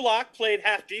Drew Lock played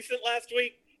half decent last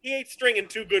week. He ain't stringing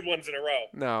 2 good ones in a row.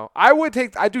 No, I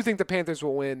do think the Panthers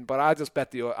will win, but I'll just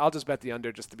bet the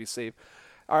under just to be safe.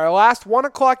 Our last 1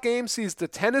 o'clock game sees the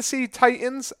Tennessee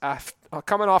Titans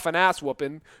coming off an ass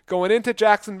whooping, going into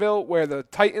Jacksonville, where the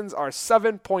Titans are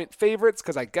 7-point favorites,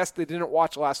 because I guess they didn't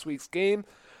watch last week's game.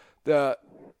 The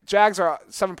Jags are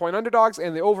 7-point underdogs,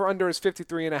 and the over-under is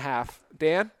 53.5.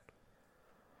 Dan?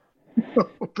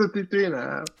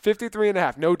 53.5.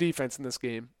 53.5. No defense in this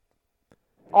game.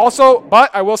 Also,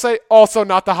 but I will say, also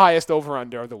not the highest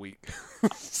over-under of the week.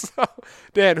 So,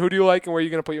 Dan, who do you like, and where are you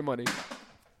going to put your money?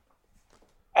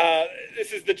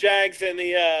 This is the Jags and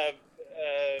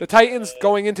The Titans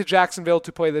going into Jacksonville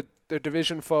to play their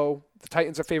division foe. The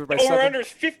Titans are favored by 7. over-under is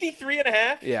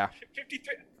 53.5. Yeah.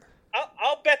 53.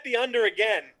 I'll bet the under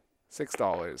again.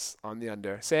 $6 on the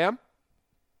under. Sam?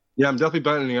 Yeah, I'm definitely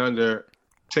betting the under,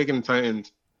 taking the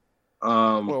Titans.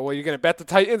 Well, you're going to bet the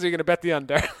Titans or you're going to bet the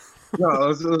under? No,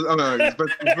 let's bet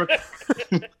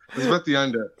the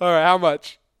under. All right, how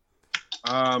much?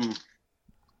 $3.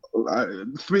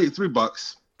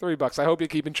 $3. I hope you're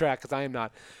keeping track, because I am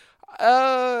not.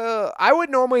 I would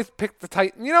normally pick the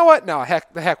Titans. You know what? No,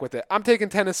 the heck with it. I'm taking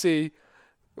Tennessee.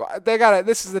 They got it.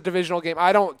 This is a divisional game.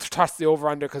 I don't trust the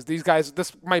over/under, because these guys.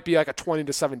 This might be like a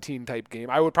 20-17 type game.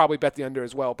 I would probably bet the under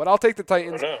as well, but I'll take the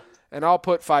Titans and I'll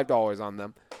put $5 on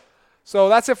them. So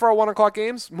that's it for our 1 o'clock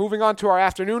games. Moving on to our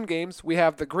afternoon games, we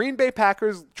have the Green Bay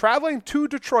Packers traveling to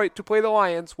Detroit to play the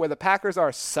Lions, where the Packers are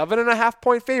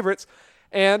 7.5-point favorites,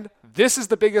 and this is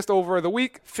the biggest over of the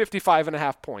week,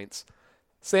 55.5 points.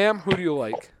 Sam, who do you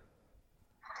like?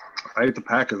 I hate the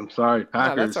Packers. I'm sorry,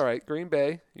 Packers. No, that's all right. Green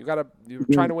Bay, you're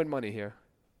trying to win money here.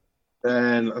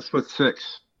 And let's put $6.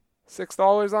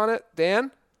 $6 on it.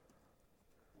 Dan?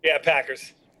 Yeah,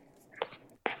 Packers.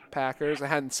 Packers. I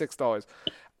had $6.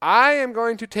 I am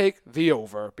going to take the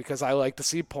over, because I like to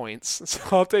see points. So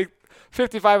I'll take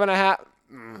 55.5.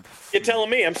 You're telling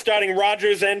me I'm starting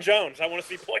Rodgers and Jones. I want to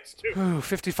see points too.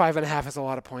 55.5 is a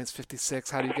lot of points.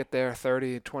 56. How do you get there?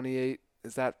 30, 28.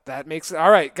 Is that makes it?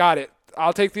 All right, got it.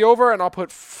 I'll take the over, and I'll put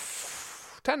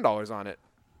 $10 on it.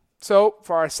 So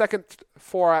for our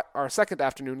second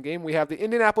afternoon game, we have the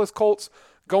Indianapolis Colts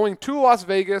going to Las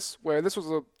Vegas, where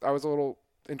I was a little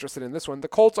interested in this one. The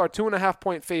Colts are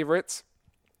 2.5-point favorites,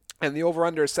 and the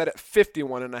over/under is set at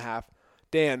 51.5.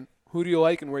 Dan, who do you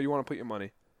like, and where you want to put your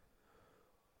money?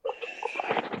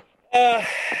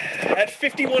 At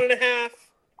 51.5.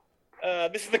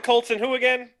 This is the Colts and who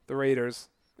again? The Raiders.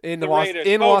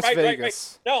 Raiders. Las Vegas.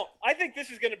 Vegas. Right. No, I think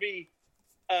this is going to be.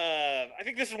 I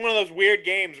think this is one of those weird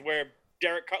games where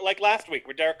Derek Carr, like last week,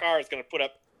 where Derek Carr is going to put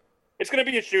up. It's going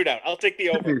to be a shootout. I'll take the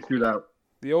over. Shootout.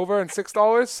 The over and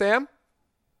 $6. Sam?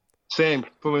 Same.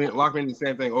 Lock me in the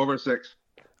same thing. Over 6.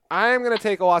 I am going to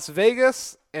take Las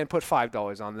Vegas and put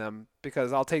 $5 on them,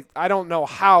 because I don't know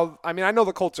how. I mean, I know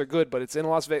the Colts are good, but it's in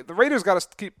Las Vegas. The Raiders got to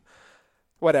keep.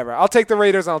 Whatever. I'll take the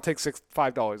Raiders, and I'll take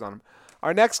 $5 on them.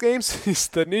 Our next game is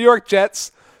the New York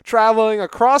Jets traveling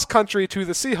across country to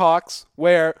the Seahawks,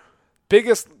 where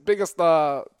biggest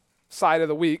side of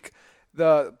the week,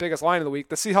 the biggest line of the week,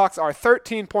 the Seahawks are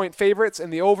 13-point favorites,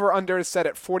 and the over/under is set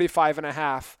at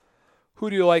 45.5.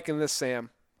 Who do you like in this, Sam?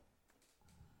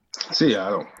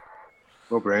 Seattle.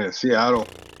 No brainer. Seattle.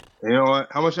 You know what?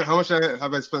 How much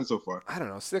have I spent so far? I don't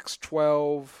know. 6,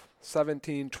 12,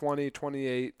 17, 20,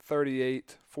 28,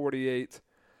 38, 48,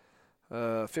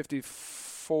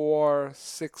 54,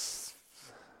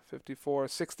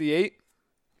 68.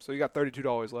 So you got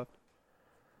 $32 left.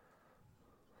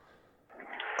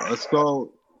 Let's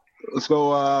go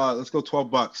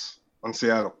 $12 on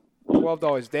Seattle.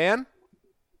 $12. Dan?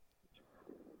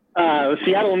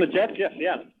 Seattle and the Jets. Yes,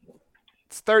 Seattle.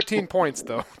 It's 13 points,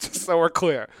 though, just so we're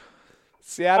clear.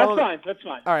 Seattle. That's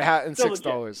fine. All right, and Still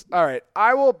 $6. All right,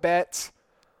 I will bet.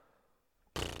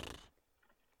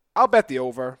 I'll bet the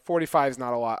over. 45 is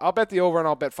not a lot. I'll bet the over, and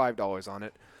I'll bet $5 on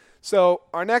it. So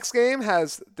our next game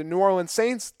has the New Orleans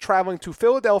Saints traveling to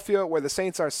Philadelphia, where the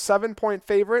Saints are 7-point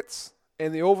favorites,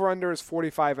 and the over/under is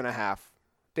 45.5.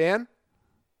 Dan?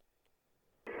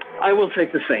 I will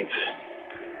take the Saints.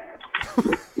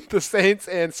 The Saints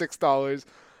and $6.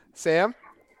 Sam?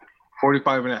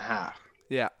 45.5.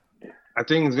 Yeah. I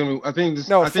think it's gonna be. I think this.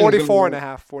 No, I think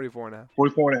 44.5. 44.5.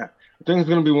 44.5. I think it's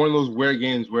gonna be one of those weird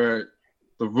games where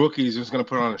the rookie's just gonna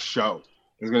put on a show.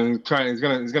 He's gonna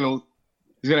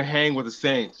hang with the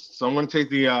Saints. So I'm gonna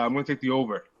take the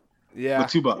over. Yeah.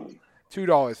 For $2.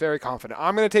 $2. Very confident.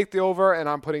 I'm going to take the over, and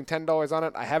I'm putting $10 on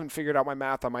it. I haven't figured out my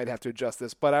math. I might have to adjust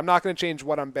this, but I'm not going to change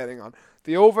what I'm betting on.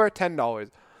 The over, $10.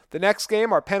 The next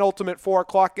game, our penultimate 4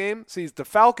 o'clock game, sees the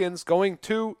Falcons going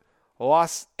to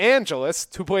Los Angeles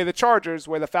to play the Chargers,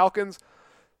 where the Falcons,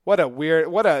 what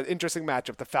an interesting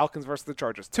matchup, the Falcons versus the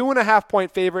Chargers.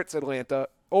 2.5-point favorites, Atlanta.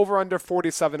 Over under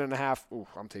 47.5. Ooh,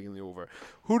 I'm taking the over.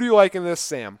 Who do you like in this,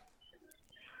 Sam?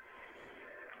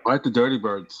 I like the Dirty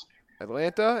Birds.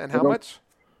 Atlanta, and how much?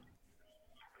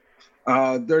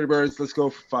 Dirty Birds, let's go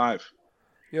for 5.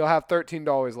 You'll have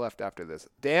 $13 left after this.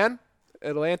 Dan,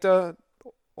 Atlanta,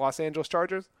 Los Angeles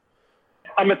Chargers?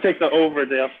 I'm gonna take the over,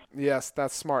 Dale. Yes,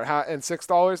 that's smart. And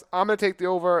 $6? I'm going to take the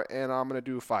over, and I'm going to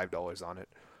do $5 on it.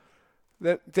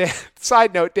 Dan,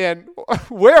 side note, Dan,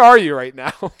 where are you right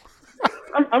now?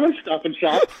 I'm in Stop and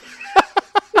Shop.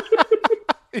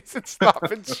 He's in Stop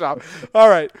and Shop. All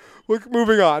right,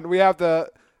 moving on. We have the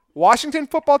Washington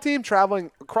football team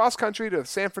traveling across country to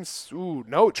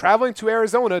traveling to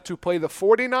Arizona to play the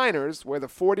 49ers, where the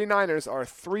 49ers are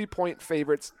 3-point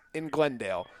favorites in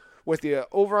Glendale, with the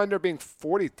over-under being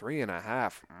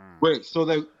 43.5. Wait,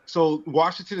 so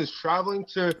Washington is traveling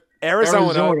to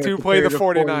Arizona to play the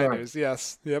 49ers.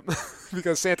 Yes, yep,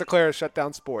 because Santa Clara shut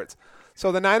down sports.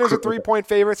 So the Niners are 3-point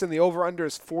favorites, and the over-under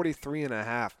is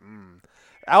 43.5.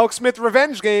 Alex Smith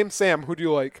revenge game. Sam, who do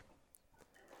you like?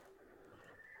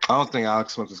 I don't think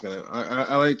Alex Smith is gonna.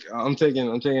 I'm taking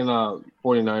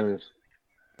 49ers.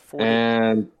 40.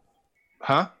 And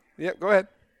Yeah, go ahead.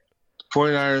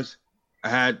 49ers.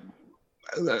 I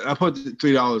put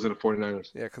 $3 in the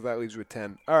 49ers. Yeah, because that leaves you with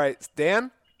 10. All right,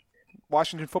 Dan,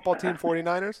 Washington football team,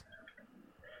 49ers.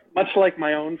 Much like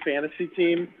my own fantasy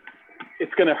team,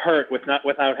 it's going to hurt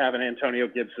without having Antonio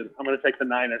Gibson. I'm going to take the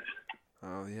Niners.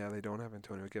 Oh, yeah, they don't have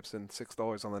Antonio Gibson.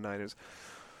 $6 on the Niners.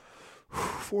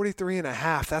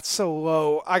 43.5. That's so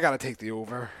low. I got to take the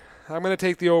over. I'm going to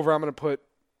take the over. I'm going to put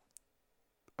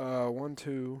 1,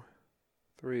 2,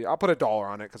 3. I'll put $1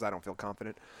 on it because I don't feel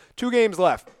confident. 2 games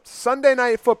left. Sunday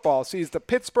Night Football sees the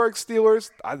Pittsburgh Steelers.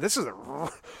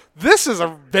 This is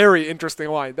a very interesting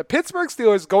line. The Pittsburgh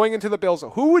Steelers going into the Bills.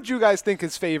 Who would you guys think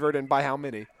is favored and by how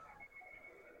many?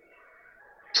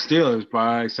 Steelers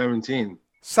by 17.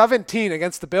 17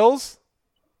 against the Bills?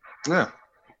 Yeah.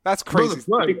 That's crazy. Do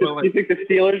you think the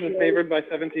Steelers are favored by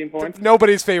 17 points?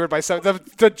 Nobody's favored by 7.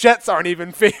 The Jets aren't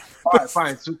even favored. All right,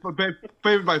 fine. So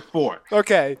favored by 4.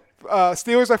 Okay.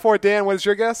 Steelers by 4. Dan, what is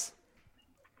your guess?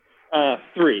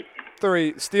 3.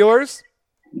 3. Steelers?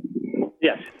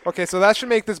 Yes. Okay, so that should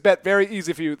make this bet very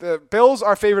easy for you. The Bills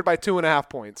are favored by 2.5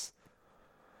 points.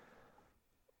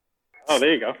 Oh,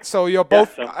 there you go. So you're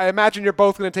both. Yeah, so. I imagine you're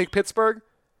both going to take Pittsburgh.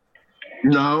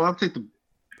 No, I'll take the.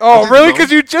 Oh, really?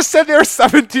 Because you just said they're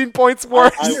 17 points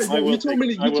worse. You told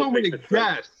me to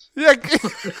guess. Yeah,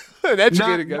 an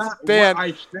educated guess.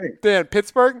 Dan, Dan,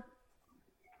 Pittsburgh.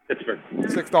 Pittsburgh.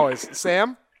 $6.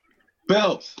 Sam.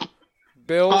 Bills.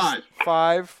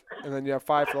 5, and then you have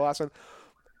 5 for the last one.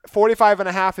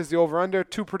 45.5 is the over/under.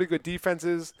 2 pretty good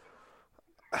defenses.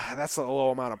 That's a low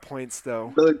amount of points,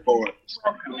 though.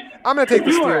 I'm going to take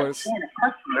the Steelers.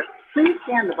 Please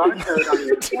scan the barcode on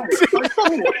your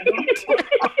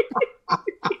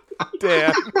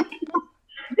Dan.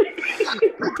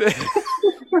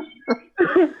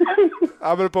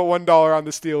 I'm going to put $1 on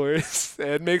the Steelers.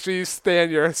 And make sure you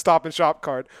stand your Stop and Shop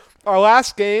card. Our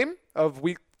last game of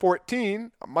Week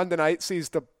 14, Monday night, sees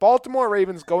the Baltimore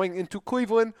Ravens going into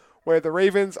Cleveland, where the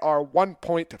Ravens are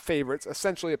 1-point favorites,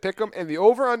 essentially a pick'em, and the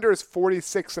over/under is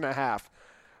 46.5.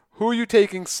 Who are you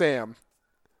taking, Sam?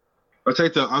 I'll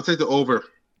take the over.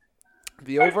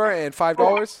 The over and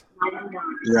 $5?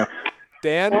 Yeah.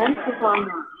 Dan?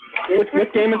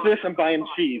 What game is this? I'm buying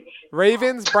cheese.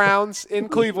 Ravens, Browns in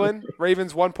Cleveland.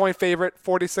 Ravens 1-point favorite,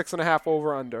 46.5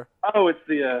 over/under. Oh, it's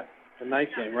the night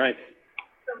game, right?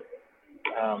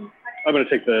 I'm going to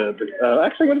take actually,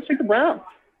 I'm going to take the Browns.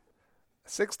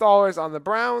 $6 on the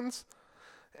Browns,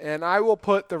 and I will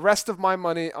put the rest of my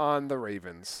money on the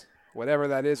Ravens. Whatever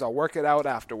that is, I'll work it out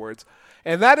afterwards.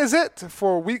 And that is it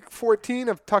for Week 14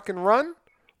 of Tuck and Run.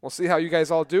 We'll see how you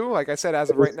guys all do. Like I said, as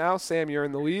of right now, Sam, you're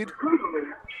in the lead.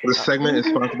 This segment is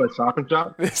sponsored by Stop and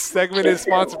Shop. This segment is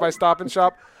sponsored by Stop and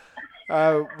Shop.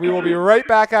 We will be right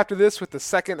back after this with the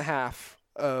second half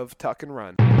of Tuck and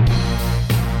Run.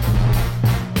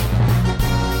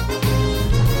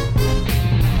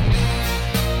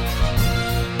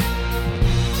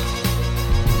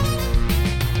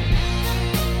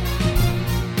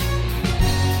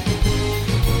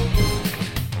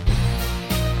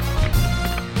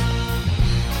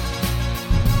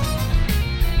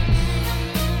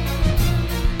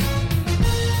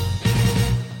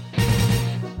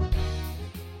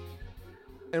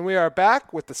 And we are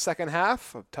back with the second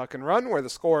half of Tuck and Run, where the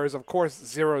score is, of course,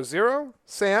 0-0.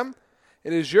 Sam,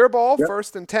 it is your ball,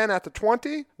 first and 10 at the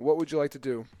 20. What would you like to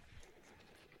do?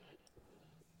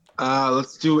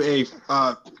 Let's do a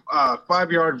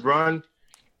 5-yard run,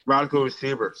 radical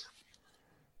receivers.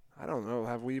 I don't know.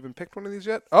 Have we even picked one of these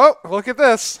yet? Oh, look at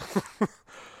this.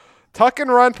 Tuck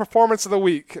and run performance of the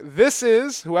week. This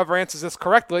is, whoever answers this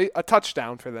correctly, a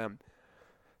touchdown for them.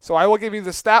 So I will give you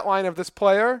the stat line of this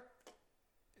player.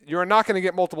 You're not going to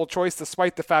get multiple choice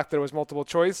despite the fact that it was multiple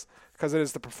choice because it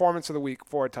is the performance of the week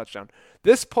for a touchdown.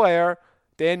 This player,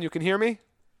 Dan, you can hear me?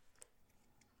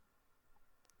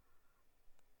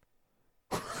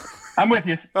 I'm with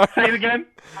you. Say it again.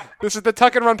 This is the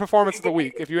tuck and run performance of the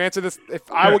week. If you answer this,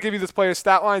 I will give you this player's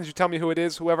stat lines, you tell me who it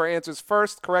is. Whoever answers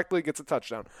first correctly gets a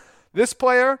touchdown. This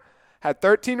player had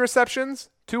 13 receptions,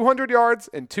 200 yards,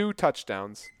 and 2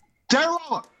 touchdowns.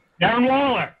 Darren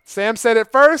Waller. Sam said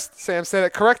it first. Sam said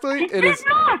it correctly. It is.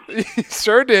 He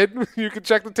sure did. You can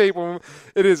check the tape on him.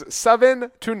 It is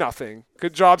 7-0.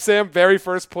 Good job, Sam. Very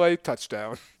first play,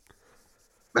 touchdown.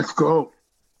 Let's go.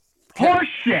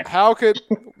 Horseshit. How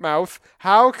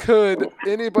could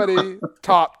anybody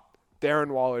top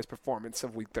Darren Waller's performance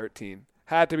of Week 13?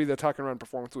 Had to be the tuck and run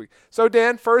performance week. So,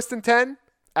 Dan, 1st and 10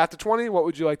 at the 20. What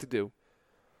would you like to do?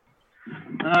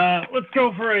 Let's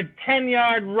go for a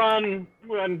 10-yard run.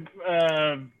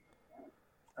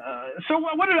 So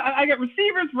what did I get?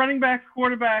 Receivers, running backs,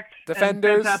 quarterbacks,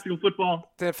 defenders, and fantastical football.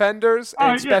 Defenders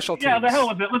and special teams. Yeah, the hell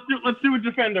with it. Let's do a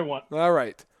defender one. All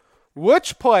right.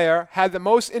 Which player had the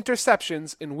most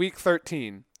interceptions in Week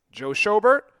 13? Joe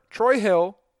Schobert, Troy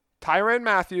Hill, Tyrann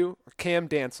Mathieu, or Cam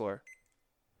Dantzler?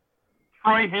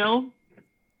 Troy Hill.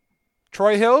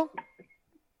 Troy Hill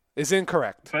is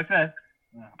incorrect. What I said.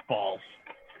 Balls.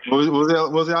 What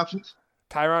was the options?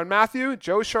 Tyrann Mathieu,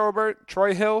 Joe Schobert,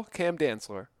 Troy Hill, Cam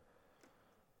Dantzler.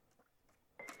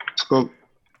 Let's go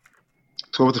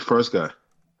with the first guy.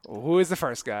 Well, who is the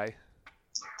first guy?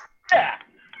 Yeah.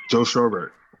 Joe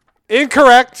Schobert.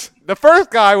 Incorrect. The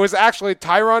first guy was actually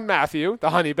Tyrann Mathieu,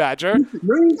 the honey badger. You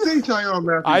didn't say Tyrann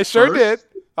Mathieu. I sure did.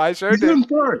 I sure did.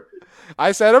 First.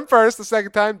 I said him first the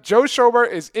second time. Joe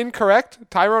Schobert is incorrect.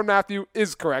 Tyrann Mathieu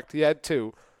is correct. He had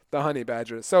 2, the honey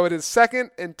badger. So it is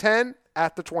 2nd and 10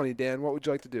 at the 20. Dan, what would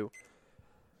you like to do?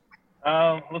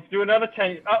 Let's do another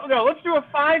 10. No, let's do a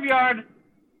 5-yard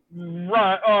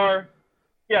run,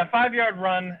 5-yard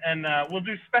run, and we'll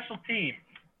do special teams.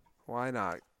 Why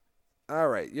not? All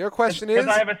right. Your question is,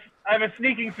 I have a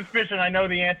sneaking suspicion I know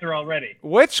the answer already.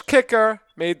 which kicker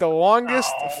made the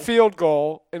longest field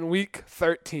goal in Week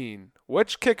 13?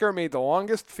 Which kicker made the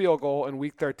longest field goal in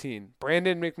Week 13?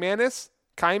 Brandon McManus,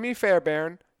 Kymie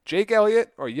Fairbairn, Jake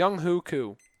Elliott, or Young-Hoo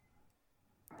Koo?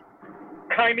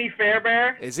 Kymie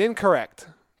Fairbairn. Is incorrect.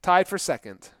 Tied for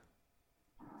 2nd.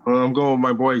 I'm going with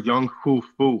my boy Young-Hoo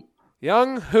Fu.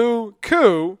 Young-Hoo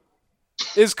Koo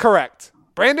is correct.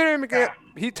 Brandon McManus,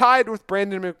 he tied with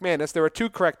Brandon McManus. There were 2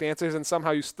 correct answers, and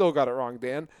somehow you still got it wrong,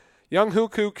 Dan. Young-Hoo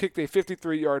Koo kicked a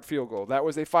 53-yard field goal. That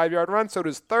was a 5-yard run, so it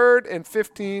is 3rd and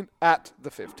 15 at the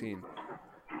 15.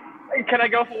 Can I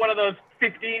go for one of those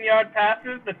 15-yard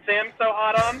passes that Sam's so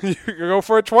hot on? You can go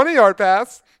for a 20-yard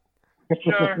pass.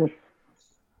 Sure.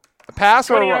 A pass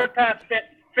or a run? 20-yard pass,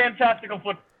 fantastical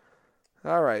football.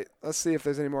 All right, let's see if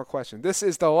there's any more questions. This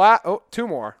is the last. Oh, 2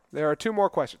 more. There are 2 more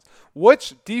questions.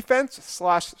 Which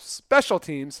defense/special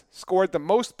teams scored the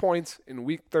most points in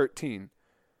Week 13?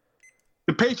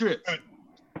 The Patriots.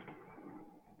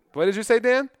 What did you say,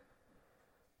 Dan?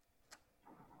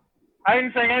 I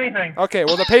didn't say anything. Okay,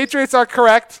 well, the Patriots are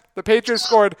correct. The Patriots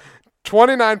scored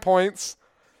 29 points.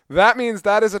 That means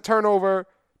that is a turnover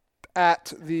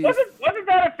at the... Wasn't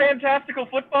that a fantastical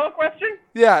football question?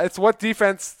 Yeah, it's what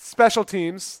defense, special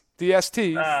teams,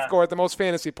 DST, scored the most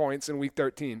fantasy points in Week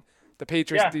 13. The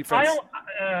Patriots defense.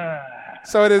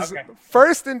 So it is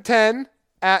 1st and 10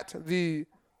 at the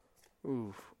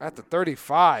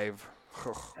 35.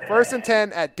 1st and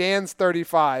 10 at Dan's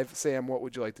 35. Sam, what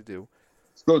would you like to do?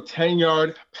 Let's go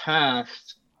 10-yard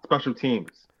pass special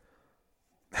teams.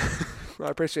 I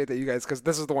appreciate that, you guys, because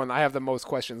this is the one I have the most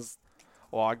questions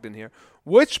logged in here.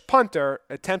 Which punter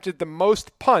attempted the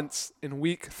most punts in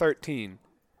Week 13?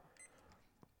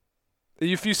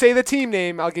 If you say the team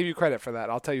name, I'll give you credit for that.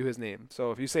 I'll tell you his name.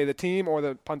 So if you say the team or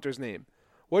the punter's name.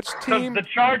 Which team? The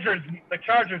Chargers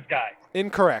guy.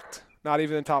 Incorrect. Not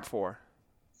even in top 4.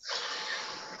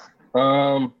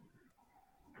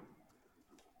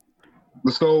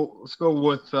 Let's go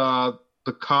with the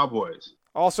Cowboys.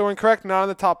 Also incorrect, not in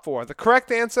the top 4. The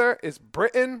correct answer is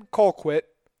Britton Colquitt,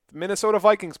 the Minnesota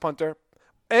Vikings punter,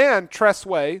 and Tress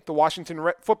Way, the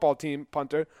Washington football team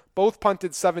punter. Both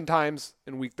punted 7 times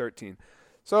in Week 13.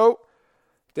 So,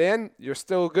 Dan, you're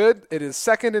still good. It is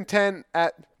 2nd and 10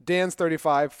 at Dan's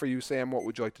 35 for you, Sam. What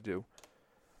would you like to do?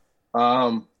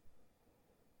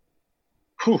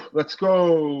 Let's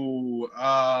go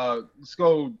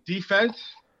defense.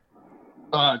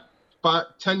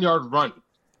 10-yard run.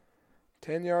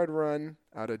 10-yard run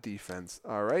out of defense.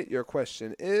 All right, your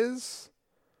question is,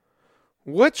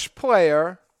 which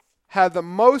player had the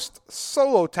most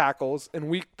solo tackles in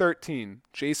Week 13?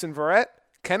 Jason Verrett,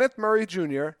 Kenneth Murray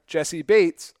Jr., Jesse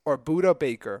Bates, or Buda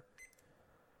Baker?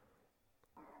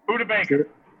 Buda Baker.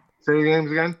 Say the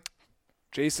names again.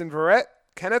 Jason Verrett,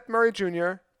 Kenneth Murray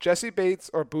Jr., Jesse Bates,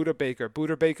 or Buda Baker?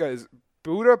 Buda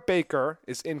Baker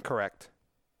is incorrect.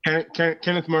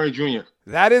 Kenneth Murray Jr.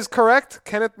 That is correct.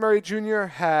 Kenneth Murray Jr.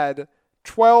 had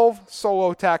 12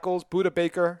 solo tackles. Buda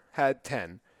Baker had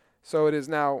 10. So it is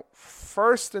now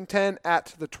 1st and 10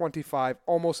 at the 25,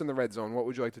 almost in the red zone. What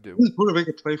would you like to do? Who does Buda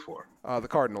Baker play for? The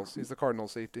Cardinals. He's the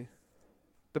Cardinals safety.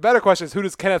 The better question is, who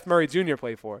does Kenneth Murray Jr.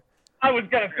 play for? I was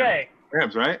going to say.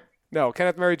 Rams, right? No,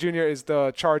 Kenneth Murray Jr. is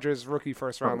the Chargers rookie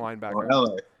first-round linebacker. Oh,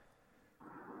 LA.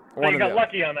 So you got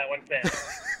lucky on that one, Sam.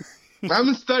 I've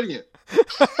been studying.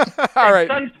 All right.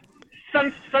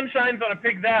 Sun shines on a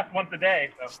pig's ass once a day.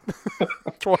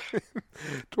 So.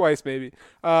 Twice, maybe.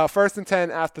 1st and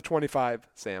 10 at the 25,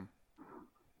 Sam.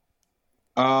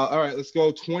 All right, let's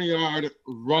go 20-yard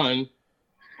run,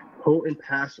 potent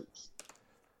passes.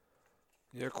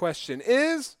 Your question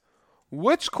is,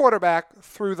 which quarterback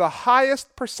threw the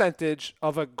highest percentage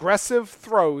of aggressive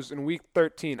throws in Week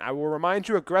 13? I will remind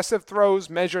you, aggressive throws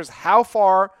measures how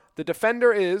far the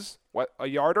defender is, a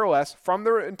yard or less, from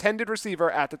the intended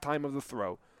receiver at the time of the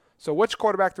throw. So which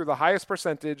quarterback threw the highest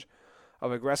percentage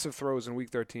of aggressive throws in Week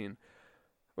 13?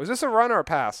 Was this a run or a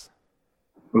pass?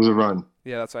 It was a run.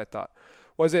 Yeah, that's what I thought.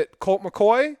 Was it Colt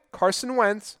McCoy, Carson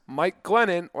Wentz, Mike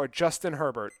Glennon, or Justin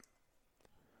Herbert?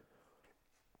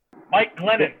 Mike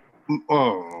Glennon.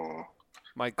 Oh.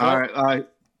 Mike Glennon. All right.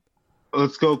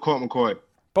 Let's go Colt McCoy.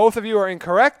 Both of you are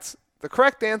incorrect. The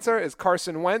correct answer is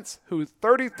Carson Wentz, who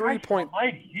 33 point.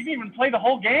 He didn't even play the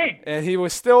whole game. And he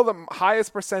was still the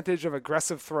highest percentage of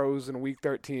aggressive throws in Week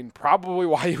 13, probably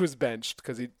why he was benched,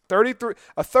 because a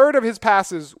third of his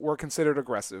passes were considered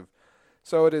aggressive.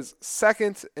 So it is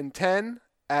 2nd and 10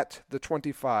 at the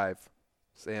 25.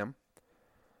 Sam?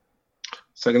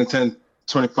 2nd and 10,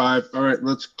 25. All right,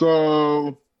 let's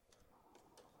go.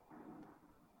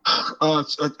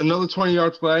 Another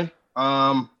 20-yard play.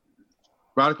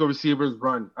 Radical receivers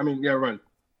run. Run.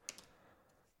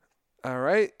 All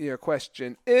right, your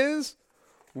question is,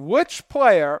 which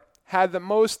player had the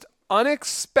most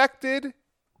unexpected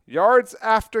yards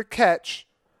after catch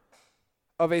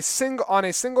on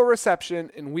a single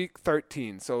reception in Week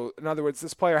 13? So, in other words,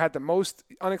 this player had the most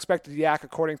unexpected yak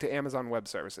according to Amazon Web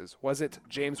Services. Was it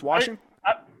James Washington?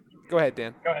 Go ahead,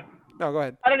 Dan. Go ahead. No, go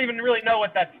ahead. I don't even really know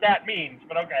what that stat means,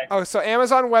 but okay. Oh, so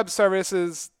Amazon Web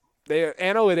Services, their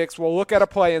analytics will look at a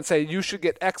play and say you should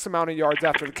get X amount of yards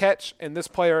after the catch, and this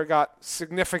player got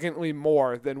significantly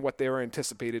more than what they were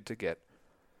anticipated to get.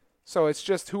 So it's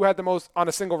just who had the most on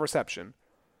a single reception.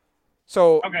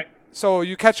 So okay. So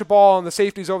you catch a ball and the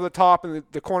safety's over the top and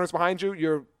the corner's behind you,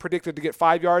 you're predicted to get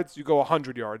 5 yards, you go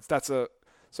 100 yards.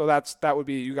 That would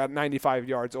be you got 95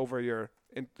 yards over your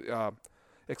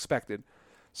expected.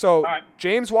 So right.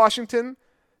 James Washington,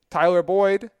 Tyler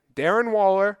Boyd, Darren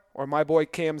Waller, or my boy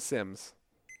Cam Sims?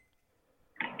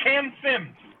 Cam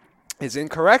Sims is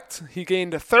incorrect. He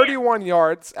gained 31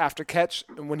 yards after catch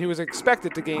when he was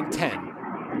expected to gain 10.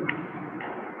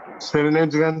 Say the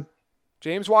names again.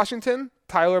 James Washington,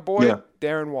 Tyler Boyd,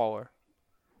 Darren Waller.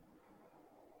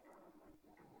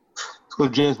 Let's go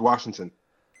James Washington.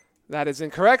 That is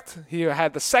incorrect. He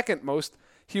had the second most.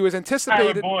 He was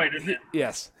anticipated. Tyler Boyd, isn't it?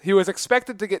 Yes. He was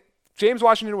expected to get. James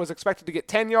Washington was expected to get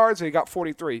 10 yards, and he got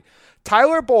 43.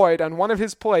 Tyler Boyd, on one of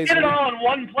his plays. Did it all in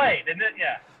one play, didn't it?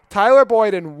 Yeah. Tyler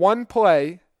Boyd, in one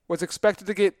play, was expected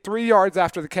to get 3 yards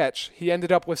after the catch. He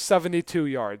ended up with 72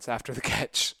 yards after the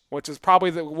catch, which is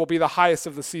probably will be the highest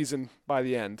of the season by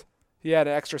the end. He had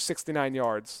an extra 69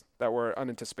 yards that were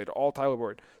unanticipated, all Tyler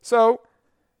Boyd. So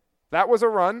that was a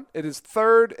run. It is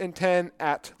 3rd and 10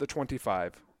 at the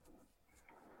 25.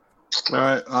 All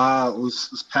right,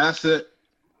 let's pass it.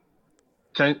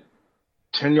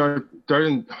 10-yard, third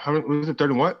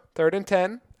and what? 3rd and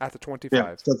 10 at the 25.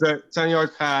 Yeah, so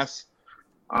 10-yard pass.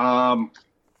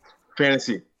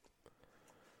 Fantasy.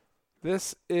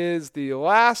 This is the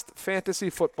last fantasy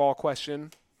football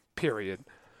question, period.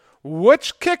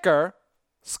 Which kicker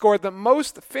scored the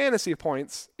most fantasy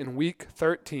points in Week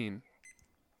 13?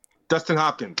 Dustin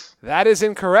Hopkins. That is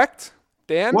incorrect.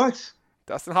 Dan? What?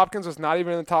 Dustin Hopkins was not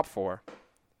even in the top 4.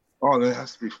 Oh, that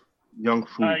has to be Young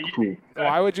Fu. Cool.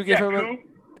 Why would you give him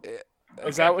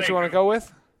Is that what you want to go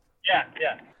with? Yeah.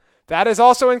 That is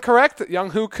also incorrect.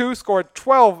 Young Hoo Koo scored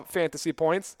 12 fantasy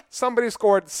points. Somebody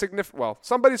scored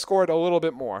a little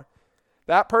bit more.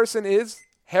 That person is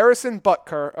Harrison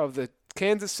Butker of the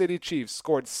Kansas City Chiefs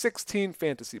scored 16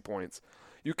 fantasy points.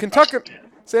 You can tuck and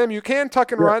Sam, you can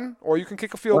tuck and run, or you can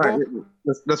kick a field goal.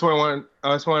 That's what I wanted.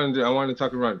 That's what I wanted to do. I wanted to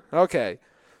tuck and run. Okay.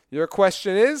 Your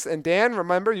question is, and Dan,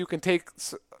 remember, you can take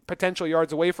potential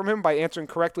yards away from him by answering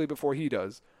correctly before he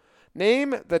does.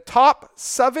 Name the top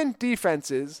 7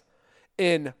 defenses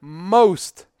in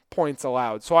most points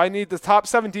allowed. So I need the top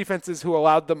 7 defenses who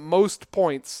allowed the most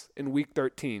points in Week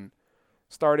 13,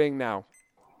 starting now.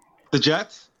 The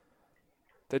Jets.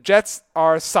 The Jets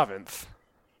are 7th.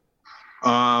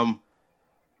 The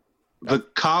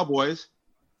Cowboys.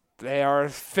 They are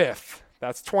 5th.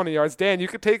 That's 20 yards. Dan, you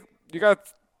could take.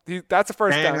 That's a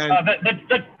first down.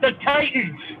 The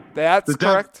Titans. That's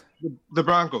correct. The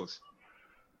Broncos.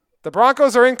 The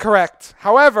Broncos are incorrect.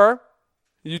 However,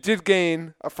 you did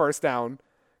gain a first down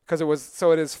because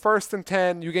it is 1st and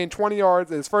 10. You gained 20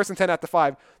 yards. It is 1st and 10 at the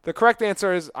 5. The correct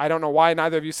answer is, I don't know why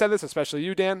neither of you said this, especially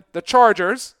you, Dan. The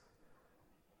Chargers.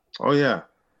 Oh yeah.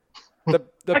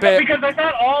 Because I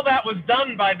thought all that was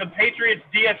done by the Patriots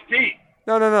DST.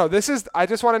 No. I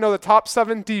just want to know the top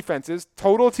 7 defenses,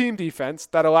 total team defense,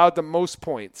 that allowed the most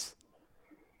points.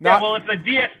 If the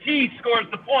DST scores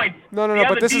the points,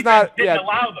 but this is not. Didn't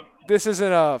allow them. This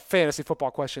isn't a fantasy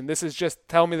football question. This is just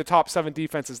tell me the top 7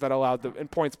 defenses that allowed in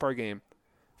points per game,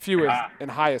 fewest and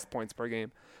highest points per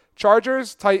game.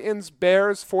 Chargers, Titans,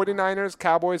 Bears, 49ers,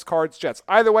 Cowboys, Cards, Jets.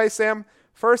 Either way, Sam,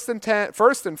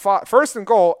 1st and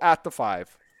goal at the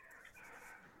 5.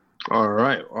 All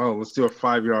right. Well, let's do a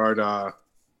 5-yard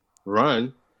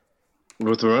run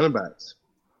with the running backs.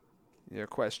 Your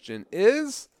question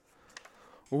is,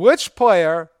 which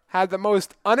player had the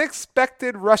most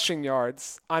unexpected rushing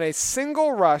yards on a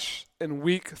single rush in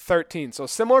Week 13? So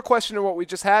similar question to what we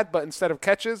just had, but instead of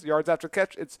catches, yards after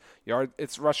catch, it's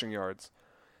rushing yards.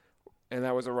 And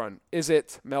that was a run. Is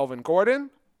it Melvin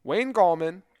Gordon, Wayne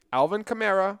Gallman, Alvin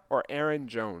Kamara, or Aaron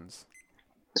Jones?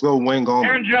 Let's go Wayne Gallman.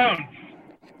 Aaron Jones.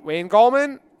 Wayne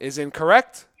Gallman is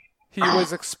incorrect. He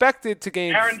was expected to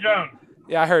gain... Aaron Jones.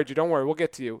 Yeah, I heard you. Don't worry. We'll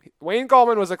get to you. Wayne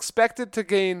Gallman was expected to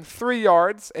gain 3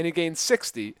 yards, and he gained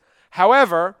 60.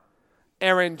 However,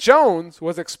 Aaron Jones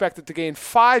was expected to gain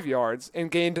 5 yards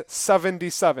and gained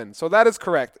 77. So that is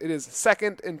correct. It is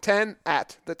 2nd and 10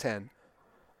 at the 10.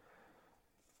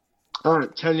 All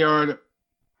right, 10-yard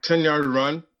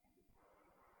run.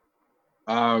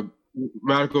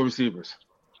 Medical receivers.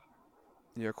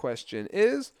 Your question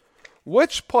is,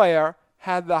 which player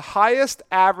had the highest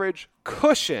average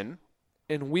cushion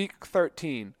in Week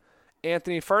 13?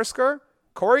 Anthony Fersker,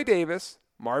 Corey Davis,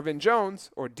 Marvin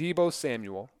Jones, or Deebo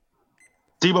Samuel?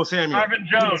 Deebo Samuel. Marvin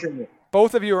Jones.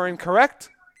 Both of you are incorrect.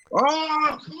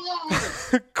 Oh, come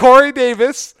on. Corey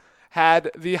Davis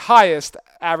had the highest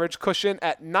average cushion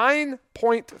at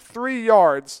 9.3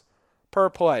 yards per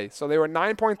play. So they were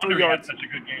 9.3 yards. He had such a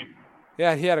good game.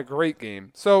 Yeah, he had a great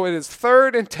game. So it is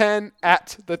 3rd and 10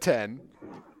 at the 10.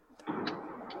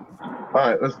 All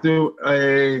right, let's do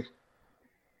a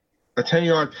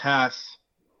 10-yard pass.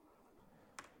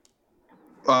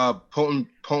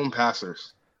 Potent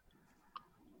passers.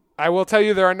 I will tell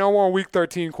you there are no more Week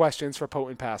 13 questions for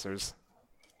potent passers.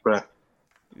 Right.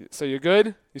 So you're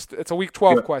good? It's a Week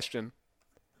 12 question.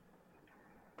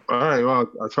 All right, well,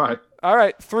 I'll try. All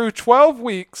right, through 12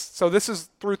 weeks, so this is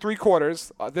through 3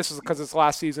 quarters. This is because it's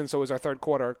last season, so it was our 3rd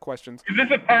quarter questions. Is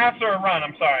this a pass or a run?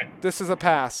 I'm sorry. This is a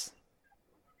pass.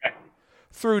 Okay.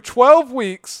 Through 12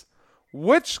 weeks,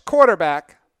 which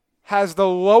quarterback has the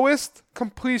lowest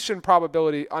completion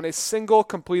probability on a single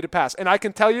completed pass? And I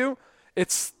can tell you,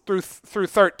 it's through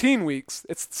 13 weeks.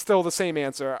 It's still the same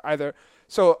answer either.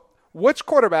 So which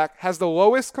quarterback has the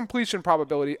lowest completion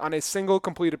probability on a single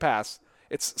completed pass?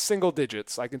 It's single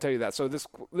digits, I can tell you that. So this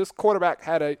quarterback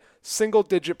had a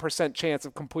single-digit % chance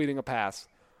of completing a pass.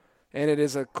 And it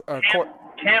is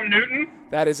Cam Newton?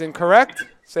 That is incorrect.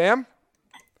 Sam?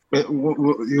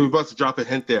 You're about to drop a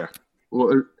hint there.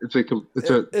 Well, it's a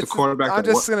quarterback. I'm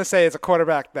just going to say it's a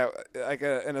quarterback that, like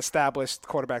an established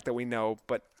quarterback that we know,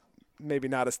 but maybe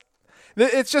not as.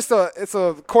 It's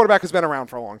a quarterback who's been around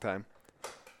for a long time.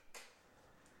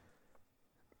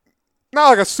 Not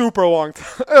like a super long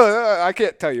time. I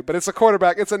can't tell you, but it's a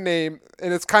quarterback. It's a name,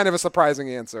 and it's kind of a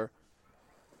surprising answer.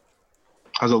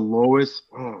 Has the lowest.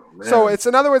 Oh, man. So it's,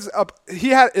 in other words,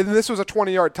 and this was a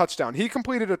 20-yard touchdown. He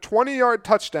completed a 20-yard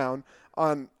touchdown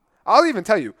on. I'll even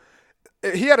tell you,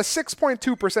 he had a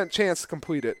 6.2% chance to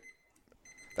complete it.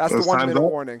 That's the 1 minute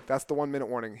warning. That's the 1 minute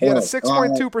warning. He had a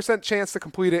 6.2% chance to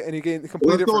complete it, and he completed it.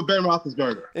 Let's go with Ben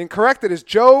Roethlisberger. Incorrect. It is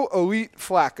Joe Elite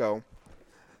Flacco.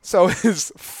 So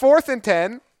it's 4th and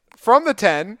 10 from the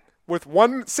 10 with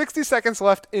 60 seconds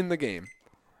left in the game.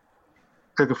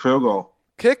 Kick a field goal.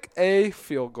 Kick a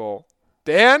field goal.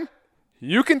 Dan,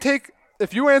 you can take,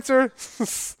 if you answer,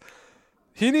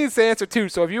 he needs to answer 2.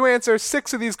 So if you answer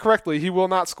 6 of these correctly, he will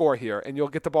not score here, and you'll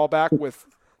get the ball back with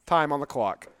time on the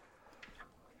clock.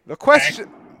 Their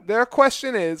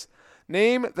question is,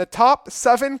 name the top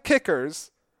 7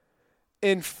 kickers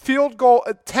in field goal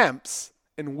attempts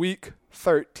in Week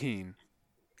 13.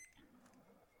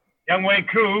 Younghoe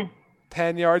Koo.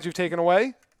 10 yards you've taken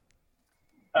away?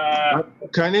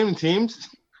 Can I name teams?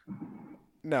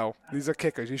 No, these are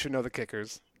kickers. You should know the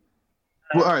kickers.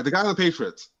 Well, all right, the guy on the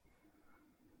Patriots.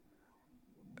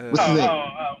 What's his name?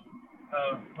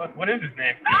 What is his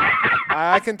name?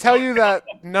 I can tell you that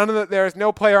there is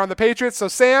no player on the Patriots. So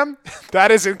Sam,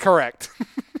 that is incorrect.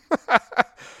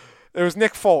 It was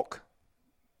Nick Folk.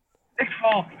 Nick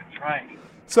Folk. That's right.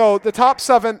 So the top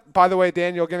 7, by the way,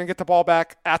 Dan, you're going to get the ball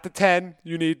back at the 10.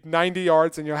 You need 90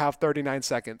 yards, and you'll have 39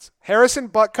 seconds. Harrison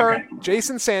Butker,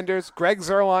 Jason Sanders, Greg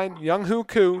Zuerlein, Younghoe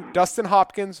Koo, Dustin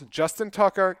Hopkins, Justin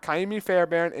Tucker, Kaimi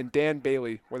Fairbairn, and Dan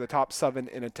Bailey were the top 7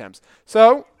 in attempts.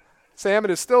 So, Sam,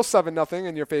 it is still 7-0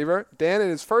 in your favor. Dan, it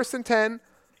is 1st and 10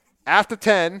 at the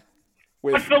 10.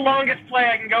 What's the longest play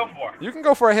I can go for? You can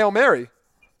go for a Hail Mary.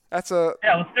 Yeah, let's do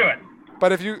it.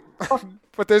 But if you...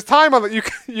 But there's time on it.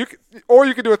 Or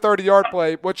you could do a 30-yard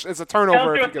play, which is a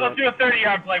turnover. Let's do a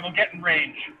 30-yard play. We'll get in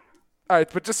range. All right,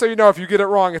 but just so you know, if you get it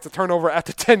wrong, it's a turnover at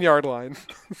the 10-yard line.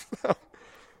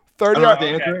 30 I yard. have to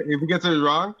answer it if he gets it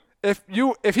wrong.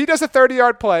 If he does a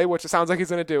 30-yard play, which it sounds like he's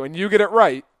going to do, and you get it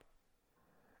right,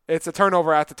 it's a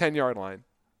turnover at the 10-yard line.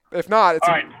 If not, it's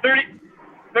all right.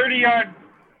 30-yard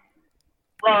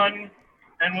run,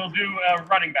 and we'll do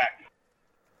running back.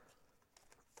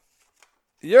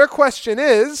 Your question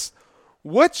is,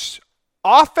 which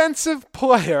offensive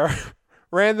player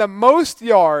ran the most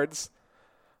yards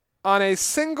on a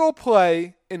single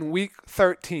play in Week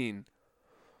 13?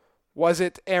 Was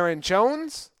it Aaron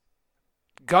Jones,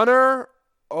 Gunnar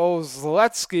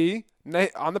Olszewski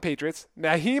on the Patriots,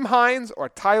 Nyheim Hines, or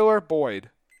Tyler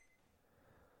Boyd?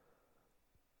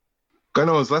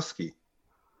 Gunnar Olszewski.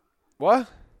 What?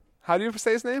 How do you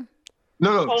say his name?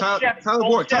 No, Tyler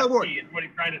Boyd. Tyler Boyd is what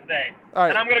he's trying to say. All right.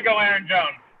 And I'm going to go Aaron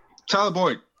Jones. Tyler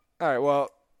Boyd. All right, well,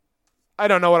 I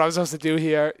don't know what I was supposed to do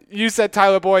here. You said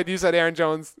Tyler Boyd. You said Aaron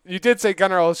Jones. You did say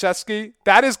Gunnar Olszewski.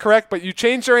 That is correct, but you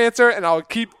changed your answer, and I'll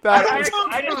keep that. I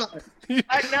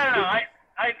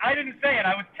didn't say it.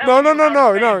 I was telling you.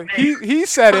 No. He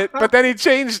said it, but then he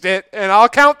changed it, and I'll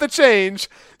count the change.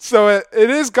 So it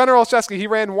is Gunnar Olszewski. He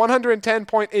ran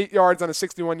 110.8 yards on a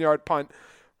 61-yard punt.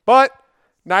 But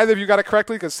neither of you got it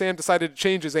correctly because Sam decided to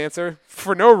change his answer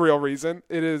for no real reason.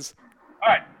 It is. All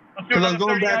right. Because I'm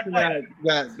going back to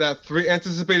that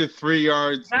anticipated 3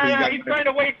 yards. No, he's trying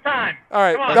to waste time. All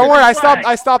right, don't worry.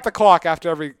 I stopped the clock after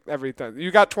every time.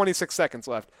 You got 26 seconds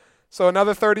left. So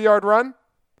another 30-yard run.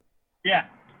 Yeah.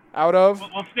 Out of.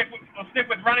 We'll stick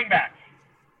with running backs.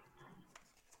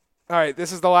 All right,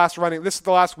 this is the last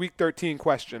Week 13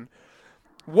 question.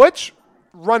 Which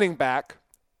running back,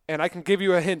 and I can give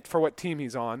you a hint for what team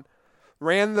he's on,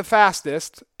 ran the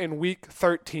fastest in Week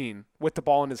 13 with the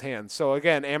ball in his hands? So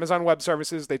again, Amazon Web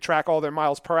Services, they track all their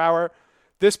miles per hour.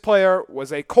 This player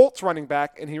was a Colts running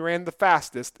back, and he ran the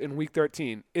fastest in Week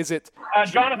 13. Is it?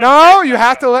 Jonathan. No, you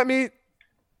have to let me.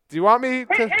 Do you want me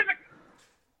to?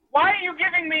 Why are you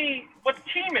giving me what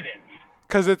team it is?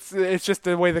 Because it's just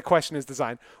the way the question is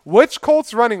designed. Which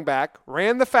Colts running back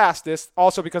ran the fastest?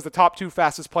 Also because the top 2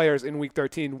 fastest players in Week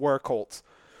 13 were Colts.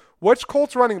 Which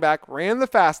Colts running back ran the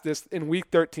fastest in Week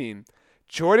 13?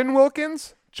 Jordan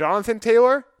Wilkins, Jonathan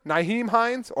Taylor, Nyheim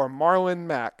Hines, or Marlon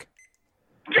Mack?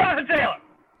 Jonathan Taylor.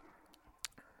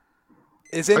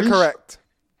 Is incorrect.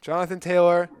 Jonathan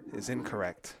Taylor is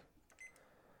incorrect.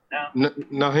 No,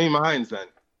 Nyheim Hines then.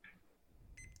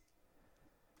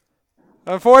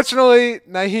 Unfortunately,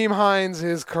 Nyheim Hines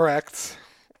is correct.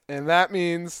 And that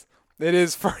means it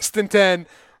is 1st and 10,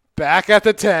 back at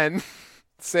the 10.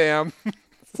 Sam.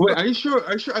 Wait, are you sure?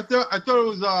 I thought it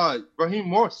was Raheem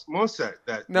Mostert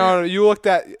that. No, you looked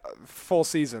at full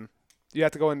season. You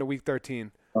have to go into Week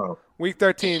 13. Oh. Week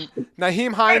 13.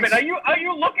 Nyheim Hines. Wait a minute, are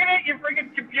you looking at your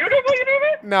freaking computer while you do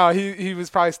this? No, he was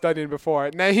probably studying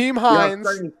before. Nyheim Hines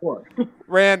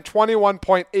ran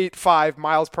 21.85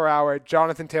 miles per hour.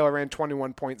 Jonathan Taylor ran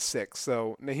 21.6.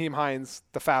 So Nyheim Hines,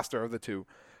 the faster of the two.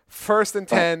 1st and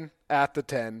 10 at the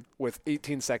 10 with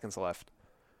 18 seconds left.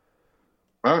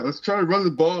 All right, let's try to run the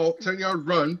ball, 10-yard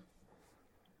run.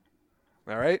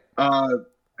 All right. And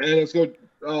let's go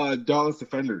Dallas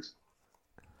defenders.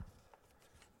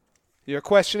 Your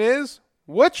question is,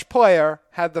 which player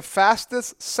had the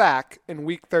fastest sack in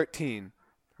Week 13?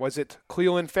 Was it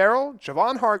Cleveland Farrell,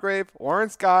 Javon Hargrave,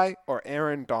 Lawrence Guy, or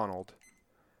Aaron Donald?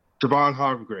 Javon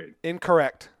Hargrave.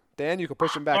 Incorrect. Dan, you can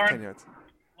push him back Lawrence- 10 yards.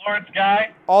 Lawrence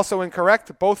Guy. Also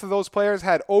incorrect. Both of those players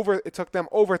it took them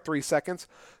over 3 seconds.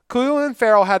 Cleveland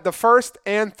Farrell had the first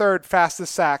and third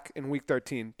fastest sack in Week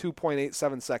 13,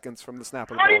 2.87 seconds from the snap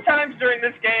of the How many ball. times during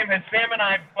this game has Sam and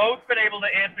I both been able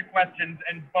to answer questions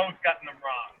and both gotten them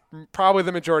wrong? Probably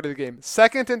the majority of the game.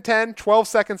 2nd and 10, 12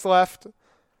 seconds left.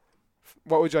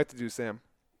 What would you like to do, Sam?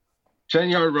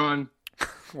 10-yard run.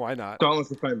 Why not? Dauntless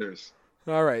defenders.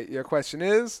 All right, your question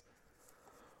is,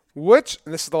 and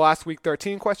this is the last Week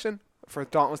 13 question for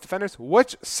Dauntless Defenders,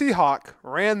 which Seahawk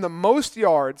ran the most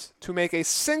yards to make a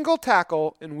single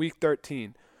tackle in Week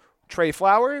 13? Trey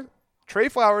Flowers,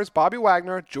 Bobby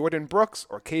Wagner, Jordan Brooks,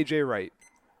 or KJ Wright?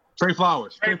 Trey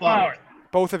Flowers. Trey Flowers.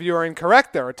 Both of you are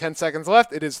incorrect. There are 10 seconds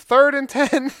left. It is 3rd and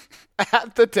 10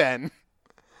 at the 10.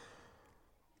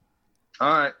 All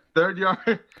right. 3rd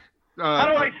yard. How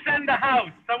do I send the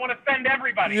house? I want to send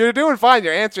everybody. You're doing fine.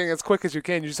 You're answering as quick as you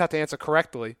can. You just have to answer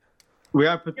correctly. We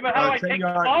have Yeah, but how do I take the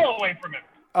 10-yard. ball away from him?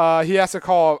 He has to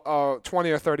call a 20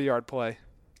 or 30-yard play.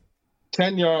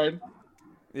 10-yard.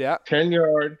 Yeah.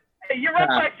 10-yard. Hey, you're up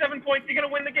by 7 points. You're going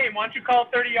to win the game. Why don't you call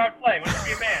a 30-yard play? Why don't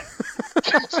you be a man?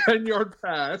 10-yard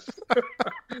pass.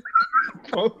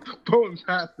 Both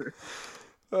passer.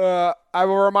 I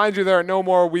will remind you there are no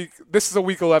more This is a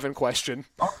Week 11 question.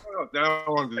 Oh, no, that I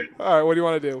don't want to do. All right, what do you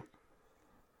want to do?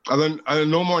 Are there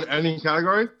no more in any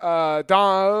category?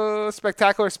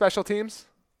 Spectacular special teams?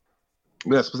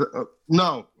 Yes.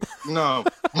 No.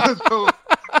 Let's go.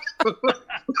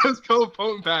 Let's go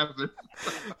potent passer.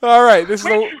 All right, this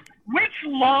is Which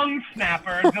long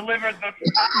snapper delivered the...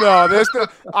 no. There's no.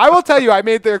 I will tell you, I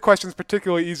made their questions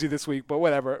particularly easy this week, but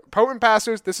whatever. Potent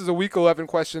passers. This is a Week 11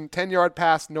 question. 10-yard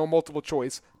pass, no multiple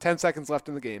choice. 10 seconds left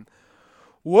in the game.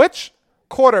 Which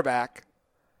quarterback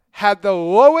had the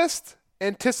lowest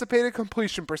anticipated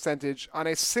completion percentage on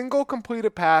a single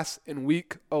completed pass in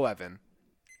Week 11?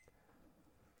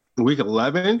 Week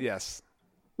 11? Yes.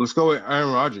 Let's go with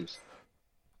Aaron Rodgers.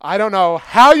 I don't know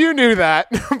how you knew that,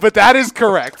 but that is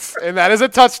correct, and that is a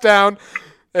touchdown.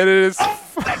 And it is.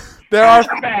 There are.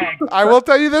 I will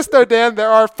tell you this though, Dan.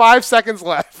 There are 5 seconds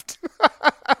left.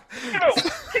 What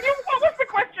was the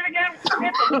question again?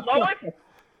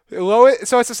 The lowest?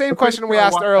 So it's the same question we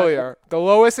asked earlier. The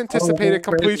lowest anticipated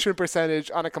completion percentage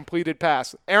on a completed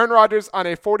pass. Aaron Rodgers on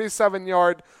a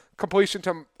 47-yard completion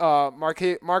to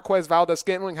Marquez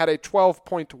Valdes-Scantling had a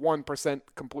 12.1%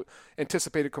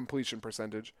 anticipated completion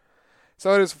percentage.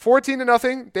 So it is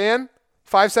 14-0. Dan,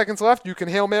 5 seconds left. You can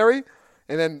Hail Mary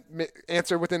and then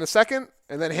answer within a second,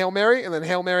 and then Hail Mary, and then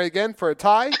Hail Mary again for a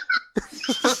tie.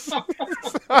 So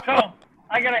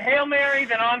I got a Hail Mary,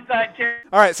 then onside kick.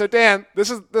 All right, so Dan,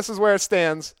 this is where it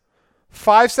stands.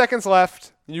 5 seconds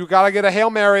left. You got to get a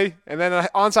Hail Mary, and then an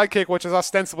onside kick, which is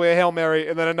ostensibly a Hail Mary,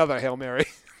 and then another Hail Mary.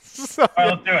 So, All right,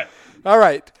 let's do it. all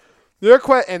right.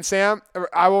 And Sam,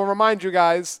 I will remind you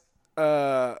guys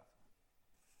that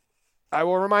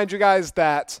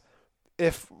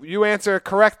if you answer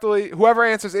correctly, whoever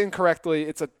answers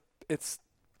incorrectly,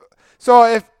 so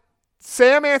if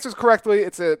Sam answers correctly,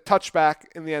 it's a touchback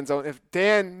in the end zone. If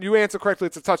Dan, you answer correctly,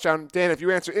 it's a touchdown. Dan, if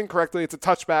you answer incorrectly, it's a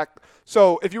touchback.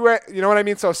 So if you know what I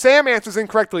mean? So Sam answers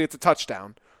incorrectly, it's a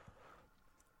touchdown.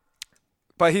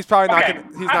 But he's probably not going.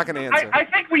 He's not going to answer. I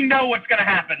think we know what's going to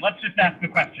happen. Let's just ask the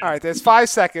question. All right, there's 5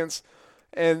 seconds,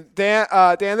 and Dan,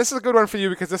 this is a good one for you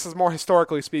because this is more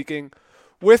historically speaking.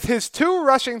 With his 2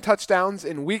 rushing touchdowns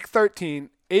in Week 13,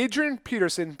 Adrian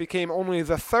Peterson became only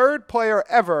the 3rd player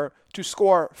ever to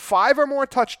score 5 or more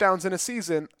touchdowns in a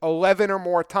season 11 or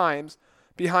more times,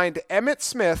 behind Emmitt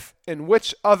Smith and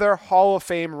which other Hall of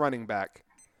Fame running back?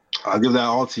 I'll give that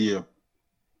all to you.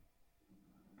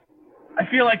 I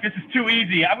feel like this is too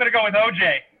easy. I'm going to go with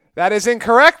OJ. That is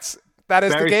incorrect. That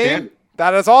is Barry the game. Sanders.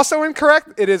 That is also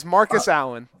incorrect. It is Marcus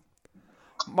Allen.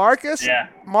 Marcus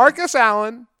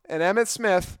Allen and Emmitt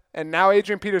Smith and now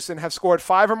Adrian Peterson have scored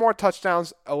 5 or more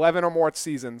touchdowns 11 or more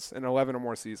seasons.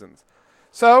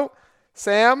 So,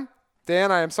 Sam,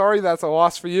 Dan, I am sorry that's a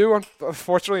loss for you.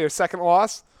 Unfortunately, your second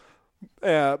loss.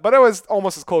 But it was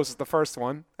almost as close as the first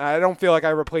one. I don't feel like I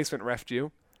replacement refed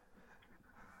you.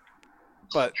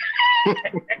 But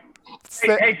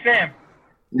hey, Sam.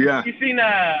 Yeah. You seen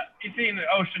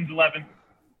Ocean's 11?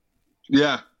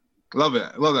 Yeah. Love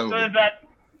it. Love that So movie.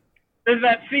 there's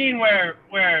that scene where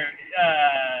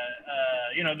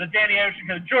the Danny Ocean,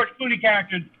 because George Clooney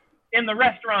character's in the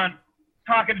restaurant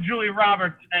talking to Julia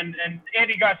Roberts, and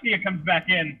Andy Garcia comes back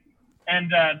in,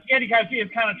 and Andy Garcia is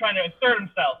kind of trying to assert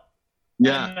himself.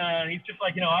 Yeah. And he's just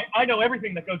like, I know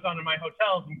everything that goes on in my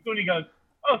hotels. And Clooney goes,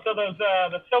 oh, so those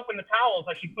the soap and the towels,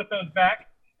 I should put those back.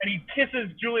 And he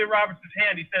kisses Julia Roberts'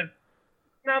 hand. He says,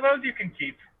 no, those you can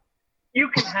keep. You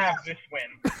can have this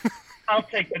win. I'll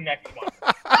take the next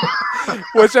one.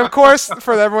 Which, of course,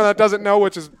 for everyone that doesn't know,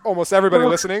 which is almost everybody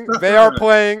listening, they are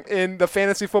playing in the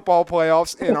fantasy football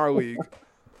playoffs in our league.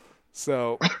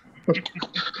 So,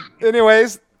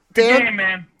 anyways, Dan, Game,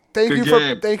 man.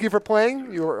 thank you for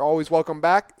playing. You are always welcome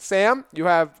back. Sam, you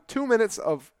have 2 minutes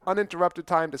of uninterrupted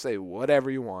time to say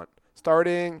whatever you want,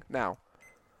 starting now.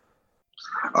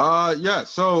 Yeah,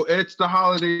 so it's the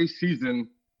holiday season.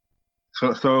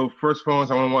 So first of all,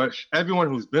 I want to wish everyone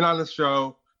who's been on the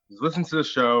show, who's listened to the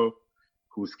show,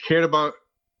 who's cared about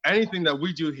anything that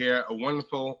we do here, a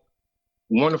wonderful,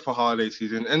 wonderful holiday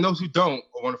season. And those who don't,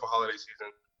 a wonderful holiday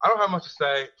season. I don't have much to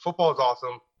say. Football is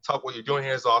awesome. Talk what you're doing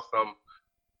here is awesome.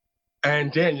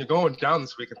 And Dan, you're going down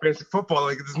this week in fantasy football.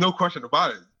 Like, there's no question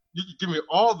about it. You can give me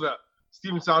all the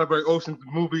Steven Soderbergh Ocean's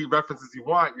movie references you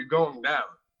want. You're going down.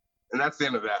 And that's the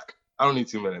end of that. I don't need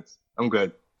 2 minutes. I'm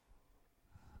good.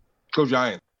 Go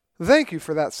Giants. Thank you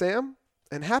for that, Sam,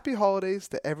 and happy holidays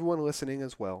to everyone listening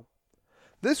as well.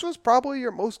 This was probably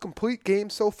your most complete game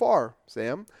so far,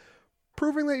 Sam,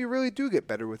 proving that you really do get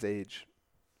better with age.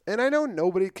 And I know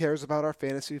nobody cares about our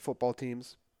fantasy football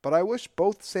teams, but I wish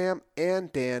both Sam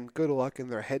and Dan good luck in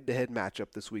their head-to-head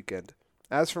matchup this weekend.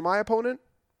 As for my opponent,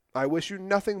 I wish you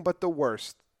nothing but the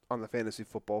worst on the fantasy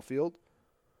football field.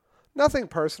 Nothing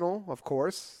personal, of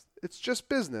course. It's just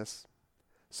business.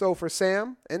 So for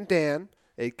Sam and Dan,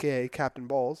 a.k.a. Captain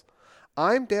Balls,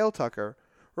 I'm Dale Tucker,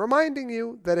 reminding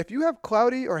you that if you have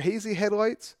cloudy or hazy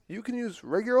headlights, you can use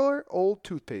regular old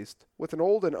toothpaste, with an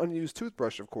old and unused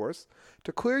toothbrush, of course,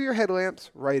 to clear your headlamps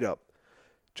right up.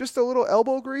 Just a little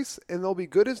elbow grease, and they'll be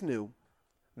good as new.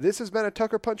 This has been a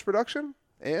Tucker Punch production,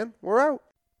 and we're out.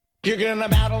 You're gonna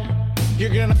battle,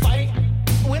 you're gonna fight,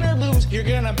 win or lose, you're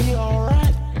gonna be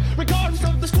alright. Regardless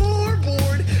of the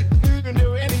scoreboard, you can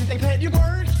do anything that you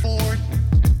work for.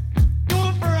 Do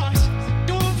it for us,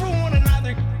 do it for one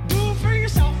another, do it for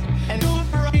yourself, and do it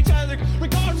for each other.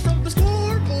 Regardless of the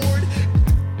scoreboard,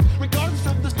 regardless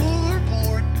of the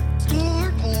scoreboard,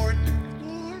 scoreboard.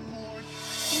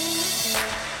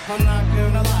 I'm not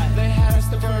gonna lie, they had us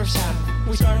the first half.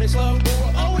 We started slow, but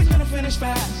we're always gonna finish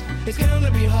fast. It's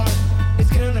gonna be hard,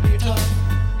 it's gonna be tough.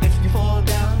 If you fall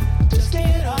down, just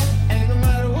get up. And no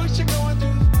matter what you're going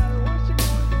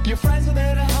through, your friends are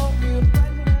there to help you.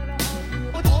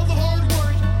 With all the hard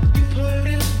work you put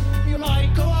in, you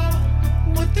might go out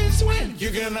with this win.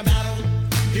 You're gonna battle,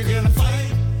 you're gonna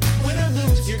fight, win or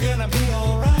lose, you're gonna be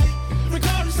alright.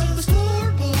 Regardless of the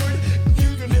score.